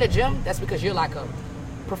 If we're in the gym, that's because you're like a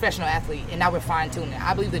professional athlete, and now we're fine-tuning.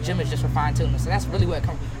 I believe the gym is just for fine-tuning. So that's really where it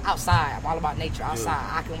comes outside. I'm all about nature. Outside,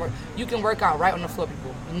 I can work. You can work out right on the floor,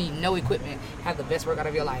 people. You need no equipment. Have the best workout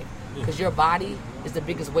of your life, because your body is the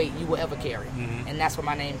biggest weight you will ever carry. And that's where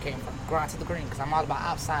my name came from, Grind2DaGreen, because I'm all about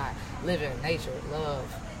outside, living, nature, love.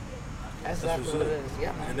 That's exactly what it is.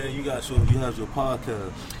 Yeah. And then you have your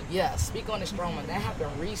podcast. Yeah, Speak on the Stroman. That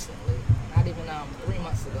happened recently, not even 3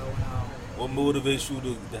 months ago. What motivates you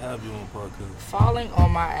to have your own podcast? Falling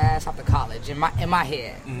on my ass after college in my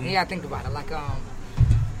head. Mm-hmm. You gotta think about it. Like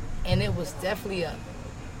and it was definitely an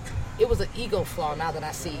ego flaw now that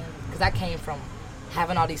I see, because I came from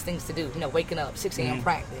having all these things to do, waking up 6 a.m.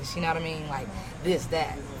 practice, you know what I mean, like this,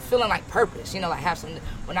 that, feeling like purpose, like have some.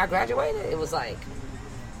 When I graduated, it was like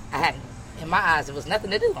I had, in my eyes, it was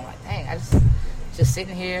nothing to do. I'm like, dang, I just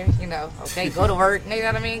sitting here, okay, go to work, you know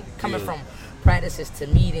what I mean, coming from practices to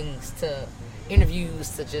meetings to interviews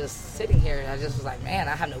to just sitting here. I just was like, man,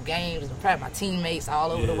 I have no games. I'm proud of my teammates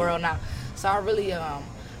all over the world now. So I really, I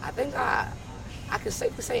think I could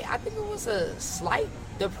safely say, I think it was a slight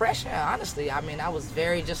depression, honestly. I mean, I was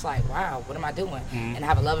very just like, wow, what am I doing? Mm-hmm. And I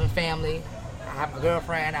have a loving family. I have a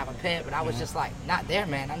girlfriend. I have a pet. But I was just like, not there,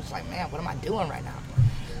 man. I'm just like, man, what am I doing right now?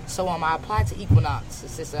 So I applied to Equinox.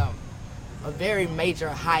 It's just a very major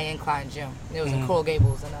high incline gym. It was in Coral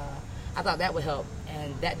Gables, and I thought that would help,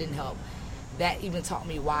 and that didn't help. That even taught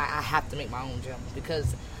me why I have to make my own gym,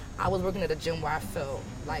 because I was working at a gym where I felt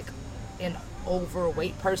like an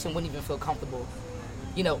overweight person wouldn't even feel comfortable,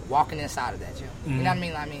 walking inside of that gym. Mm-hmm. You know what I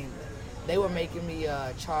mean? I mean, they were making me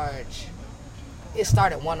charge. It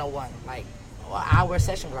started $101, like an hour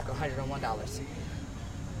session was like $101.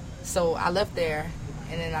 So I left there,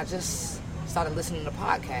 and then I just started listening to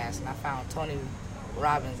podcasts, and I found Tony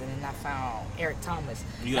Robbins, and then I found Eric Thomas.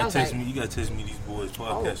 You gotta text me these boys'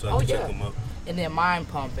 podcasts so I can check them up. And then Mind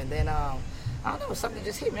Pump, and then I don't know, something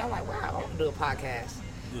just hit me. I'm like, wow, I want to do a podcast.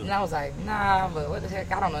 Yeah. And I was like, nah, but what the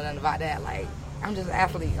heck? I don't know nothing about that. Like, I'm just an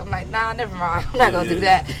athlete. I'm like, nah, never mind. I'm not gonna do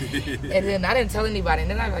that. And then I didn't tell anybody.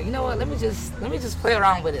 And then I was like, you know what? Let me just play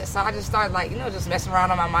around with it. So I just started like, just messing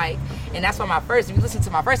around on my mic. And that's why if you listen to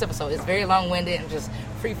my first episode, it's very long-winded and just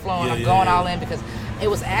free-flowing. I'm going all in, because it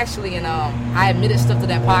was actually I admitted stuff to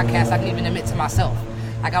that podcast I didn't even admit to myself.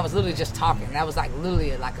 Like, I was literally just talking. That was like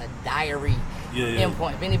literally like a diary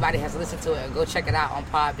endpoint. If anybody has listened to it, go check it out on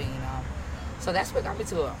Podbean. So that's what got me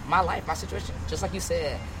to my life, my situation. Just like you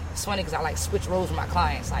said, it's funny because I like switch roles with my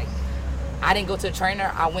clients. Like, I didn't go to a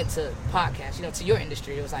trainer, I went to podcasts, to your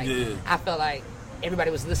industry. It was like, I felt like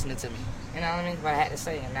everybody was listening to me. You know what I mean? What I had to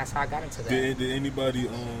say, and that's how I got into that. Did anybody,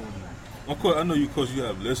 of course, I know you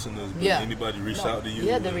have listeners, but anybody reach out to you?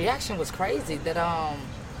 Yeah, the reaction was crazy. That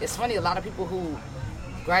it's funny, a lot of people who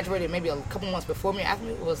graduated maybe a couple months before me, after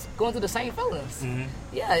me, was going through the same feelings. Mm-hmm.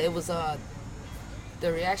 Yeah, it was,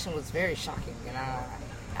 the reaction was very shocking, and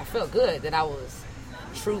I felt good that I was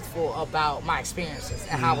truthful about my experiences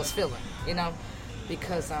and how I was feeling,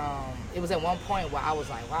 because it was at one point where I was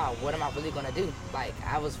like, wow, what am I really gonna do? Like,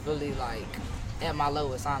 I was really like at my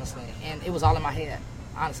lowest, honestly, and it was all in my head.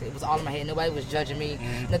 Honestly, it was all in my head. Nobody was judging me.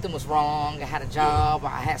 Mm-hmm. Nothing was wrong. I had a job, or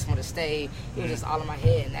I had somewhere to stay. It was just all in my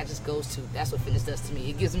head, and that just goes to, that's what fitness does to me.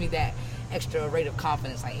 It gives me that extra rate of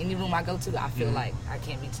confidence. Like, any room I go to, I feel like I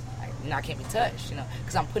can't be touched,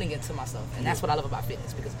 because I'm putting it to myself, and that's what I love about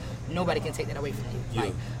fitness, because nobody can take that away from you.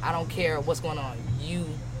 Like, I don't care what's going on. You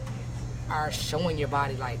are showing your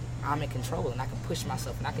body like, I'm in control, and I can push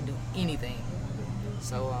myself, and I can do anything.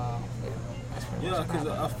 So, that's pretty much because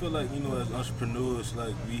I feel like, as entrepreneurs,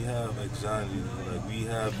 like, we have anxiety, like, we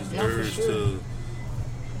have this urge to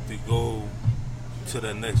go to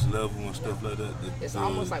that next level and stuff like that. It's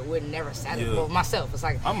almost like we're never satisfied. Yeah. Well, myself, it's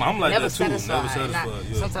like I'm like never that too. Satisfied. Never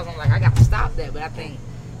satisfied. Sometimes I'm like, I got to stop that, but I think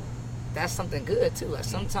that's something good too. Like,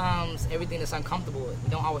 sometimes everything that's uncomfortable, you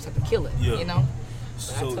don't always have to kill it.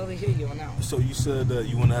 But I totally hear you on that one. So you said that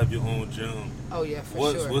you want to have your own gym. Oh yeah,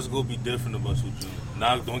 for sure. What's gonna be different about your gym?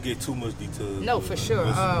 Now, don't get too much detail. No, for sure.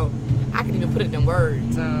 I can even put it in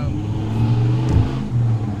words.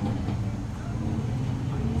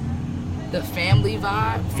 The family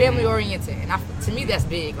vibe, family oriented, and to me that's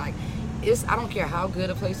big. Like, I don't care how good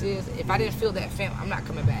a place is. If I didn't feel that I'm not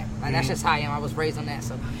coming back. Like, that's just how I am. I was raised on that.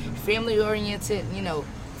 So, family oriented,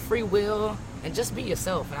 free will, and just be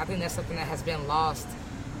yourself. And I think that's something that has been lost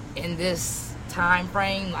in this time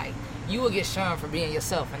frame. Like, you will get shunned for being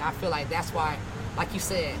yourself, and I feel like that's why, like you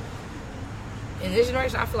said, in this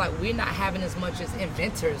generation, I feel like we're not having as much as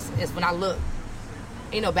inventors as when I look.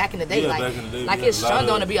 Back in the day, it's shunned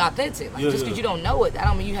on to be authentic. Like, just because you don't know it, that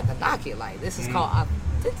don't mean you have to knock it. Like, this is called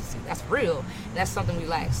authenticity. That's real. And that's something we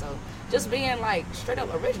lack. So, just being, like, straight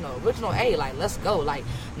up original A, like, let's go. Like,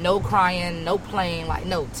 no crying, no playing. Like,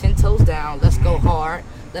 no, 10 toes down. Let's go hard.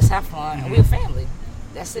 Let's have fun. And we're a family.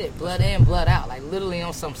 That's it. Blood in, blood out. Like, literally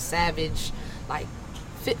on some savage, like,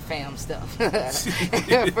 fit fam stuff. For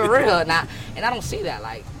real. And I don't see that.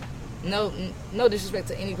 Like, no disrespect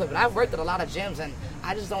to any place, but I've worked at a lot of gyms, and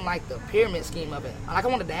I just don't like the pyramid scheme of it. Like I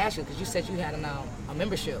wanted to ask you, because you said you had a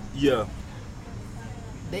membership. Yeah.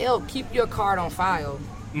 They'll keep your card on file,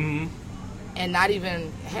 and not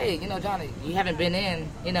even, hey, Johnny, you haven't been in,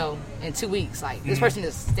 in 2 weeks. Like this person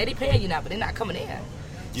is steady paying you now, but they're not coming in.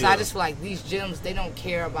 So I just feel like these gyms, they don't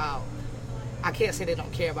care about. I can't say they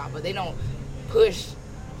don't care about, but they don't push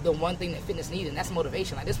the one thing that fitness needs, and that's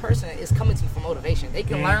motivation. Like this person is coming to you for motivation. They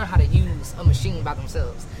can learn how to use a machine by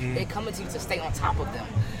themselves. They're coming to you to stay on top of them.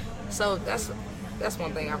 So that's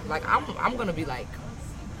one thing. I'm gonna be like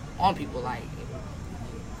on people. Like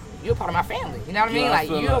you're a part of my family. You know what I mean? Like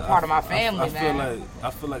you're a part of my family, man.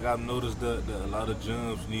 I feel like I've noticed that a lot of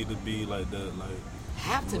gyms need to be like that. Like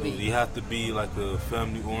have to be. You have to be like a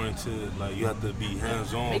family oriented. Like you have to be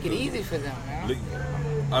hands on. Make it easy for them, man.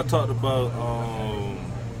 I talked about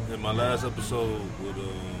in my last episode with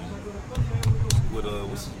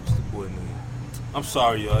what's the boy name? I'm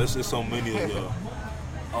sorry, y'all. It's so many of y'all.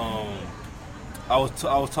 I was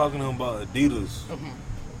talking to him about Adidas.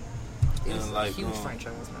 It's and like huge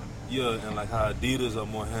franchise, man. Yeah, and like how Adidas are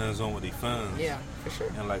more hands on with their fans. Yeah, for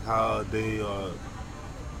sure. And like how they are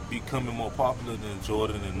becoming more popular than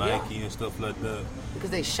Jordan and Nike and stuff like that. Because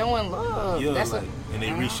they showing love. Yeah, and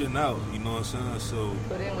they reaching out, you know what I'm saying? So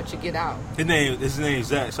put in what you get out. His name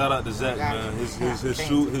Zach. Shout out to Zach, man. His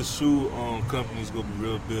shoe company's gonna be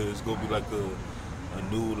real big. It's gonna be like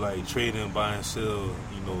a new like trading, buy and sell,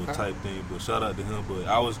 type thing. But shout out to him. But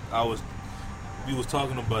we was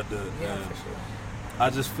talking about that. Yeah, and for sure. I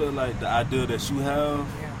just feel like the idea that you have,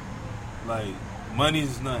 like money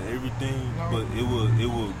is not everything, but it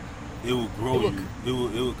will grow you. It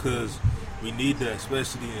will because we need that,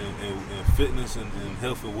 especially in fitness and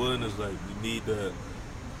health and wellness. Like we need that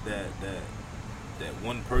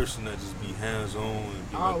one person that just be hands on and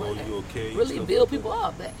be like, you okay? Really build people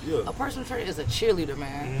up. A personal trainer is a cheerleader,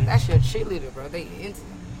 man. That's your cheerleader, bro.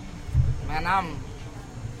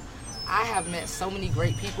 I have met so many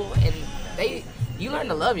great people, and you learn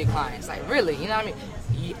to love your clients. Like really, you know what I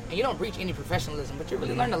mean? You don't reach any professionalism, but you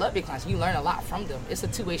really learn to love your clients. You learn a lot from them. It's a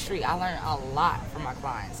two-way street. I learn a lot from my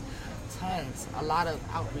clients. A lot of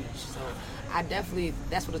outreach. So I definitely,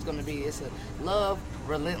 that's what it's going to be. It's a love,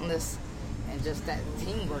 relentless, and just that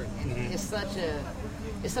teamwork. And it's such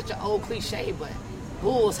an old cliche, but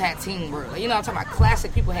Bulls had teamwork. Like, I'm talking about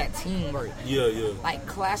classic people had teamwork. Yeah. Like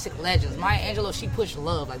classic legends. Maya Angelou, she pushed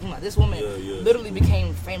love. Like this woman literally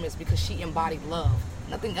became famous because she embodied love.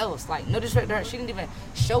 Nothing else. Like no disrespect to her, she didn't even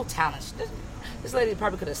show talent. This lady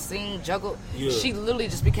probably could have sing, juggled. Yeah. She literally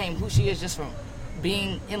just became who she is just from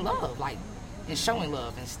being in love, like, and showing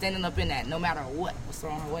love and standing up in that no matter what was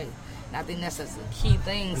thrown her way. And I think that's the key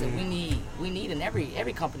things that we need in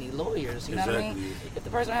every company. Lawyers, you know what I mean? If the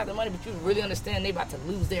person don't have the money, but you really understand they about to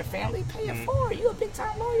lose their family, pay it forward. You a big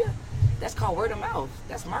time lawyer. That's called word of mouth.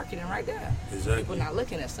 That's marketing right there. Exactly. People not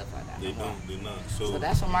looking at stuff like that. They're not. So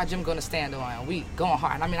that's what my gym gonna stand on. And we going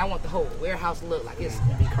hard. I mean, I want the whole warehouse look like it's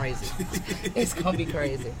gonna be crazy. It's gonna be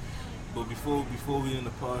crazy. But before we end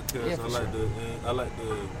the podcast, I like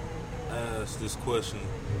to ask this question.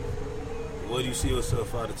 Where do you see yourself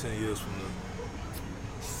 5 to 10 years from now?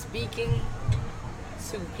 Speaking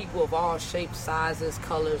to people of all shapes, sizes,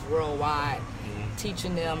 colors, worldwide,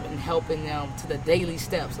 teaching them and helping them to the daily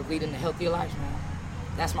steps of leading a healthier life, man.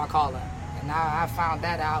 That's my calling. And I found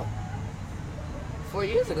that out 4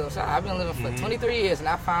 years ago. So I've been living for 23 years, and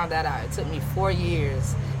I found that out. It took me 4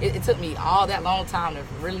 years. It took me all that long time to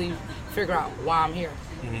really figure out why I'm here.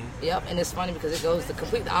 Yep, and it's funny because it goes the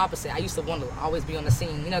complete opposite. I used to want to always be on the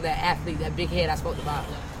scene. That athlete, that big head I spoke about.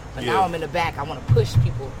 But now I'm in the back. I want to push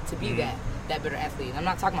people to be that better athlete. And I'm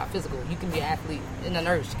not talking about physical. You can be an athlete in a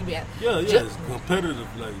nurse. You can be it's competitive.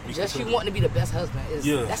 Like just you wanting to be the best husband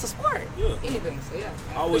that's a sport. Yeah, anything. So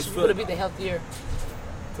I always felt to be the healthier,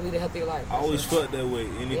 to lead a healthier life. I always felt that way.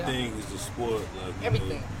 Anything is a sport. Like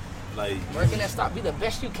everything. Like working at Starbucks, be the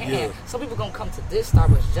best you can. Yeah. Some people gonna come to this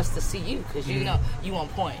Starbucks just to see you because you know you on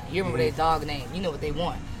point. You remember their dog name. You know what they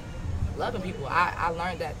want. Loving people, I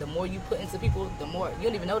learned that the more you put into people, the more you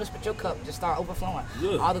don't even notice, but your cup just start overflowing.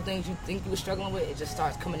 Yeah. All the things you think you were struggling with, it just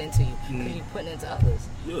starts coming into you because you putting into others.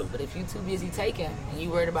 Yeah. But if you too busy taking and you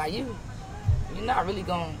worried about you, you're not really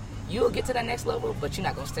going. You'll get to that next level, but you're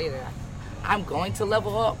not gonna stay there. I'm going to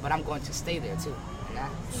level up, but I'm going to stay there too.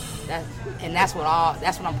 That's what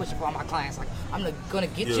I'm pushing for all my clients. Like I'm gonna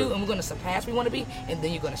get you, and we're gonna surpass where we want to be, and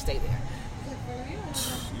then you're gonna stay there.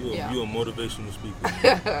 You're a motivational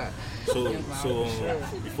speaker. So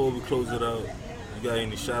before we close it out, you got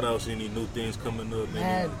any shout outs, any new things coming up?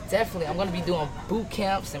 Definitely. I'm gonna be doing boot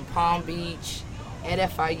camps in Palm Beach, at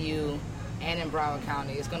FIU, and in Broward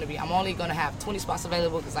County. It's going to be, I'm only going to have 20 spots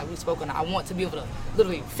available because like we spoke on, I want to be able to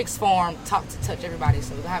literally fix form, talk to touch everybody.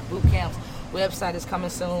 So we're going to have boot camps. Website is coming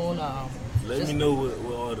soon. Let me know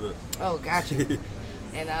what all the... Oh, gotcha.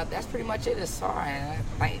 And that's pretty much it as far. And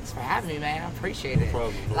thanks for having me, man. I appreciate it. No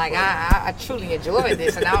problem. I truly enjoyed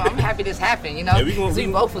this, and I'm happy this happened. You know, because we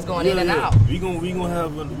both was going in and out. We gonna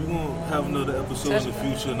have another episode in the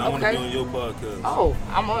future, and I want to be on your podcast. Oh,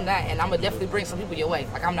 I'm on that, and I'm gonna definitely bring some people your way.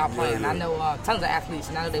 Like I'm not playing. I know tons of athletes,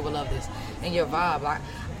 and I know they will love this. And your vibe, like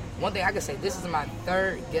one thing I can say, this is my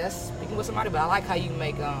third guest speaking with somebody, but I like how you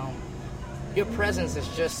make your presence is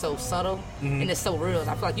just so subtle and it's so real.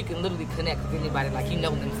 I feel like you can literally connect with anybody like you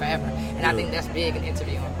know them forever. And I think that's big in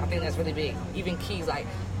interviewing. I think that's really big. Even keys like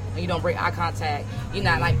when you don't break eye contact, you're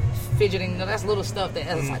not like fidgeting. You know, that's little stuff that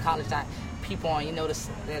as a psychologist people on, you notice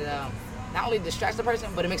that not only distracts the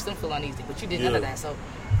person, but it makes them feel uneasy. But you did none of that. So,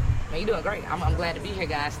 man, you're doing great. I'm glad to be here,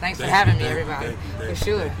 guys. Thanks for having me, everybody. For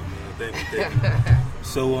sure. Thank you.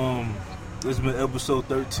 So, this has been episode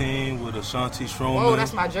 13 with Ashaunte Stroman. Oh,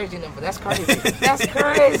 that's my jersey number. That's crazy. That's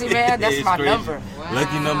crazy, man. That's my number. Wow.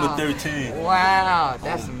 Lucky number 13. Wow,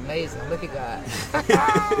 that's amazing. Look at God.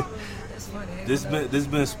 That's funny. This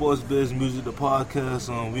been Sports Biz Music, the podcast.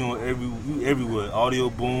 We on everywhere. Audio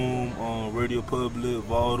Boom, Radio Public,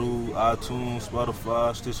 Vaudou, iTunes,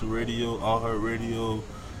 Spotify, Stitcher Radio, iHeart Radio.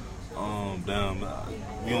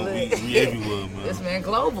 We everywhere, man. This man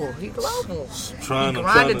global. He global. Trying he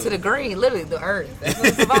grinded to the green, literally the earth. That's what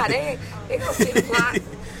it's about. They gonna see the plot.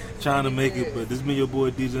 Trying to make it, but this been your boy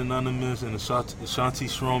DJ Anonymous and Ashaunte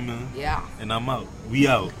Stroman. Yeah. And I'm out. We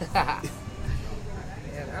out. Yeah,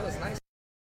 that was nice.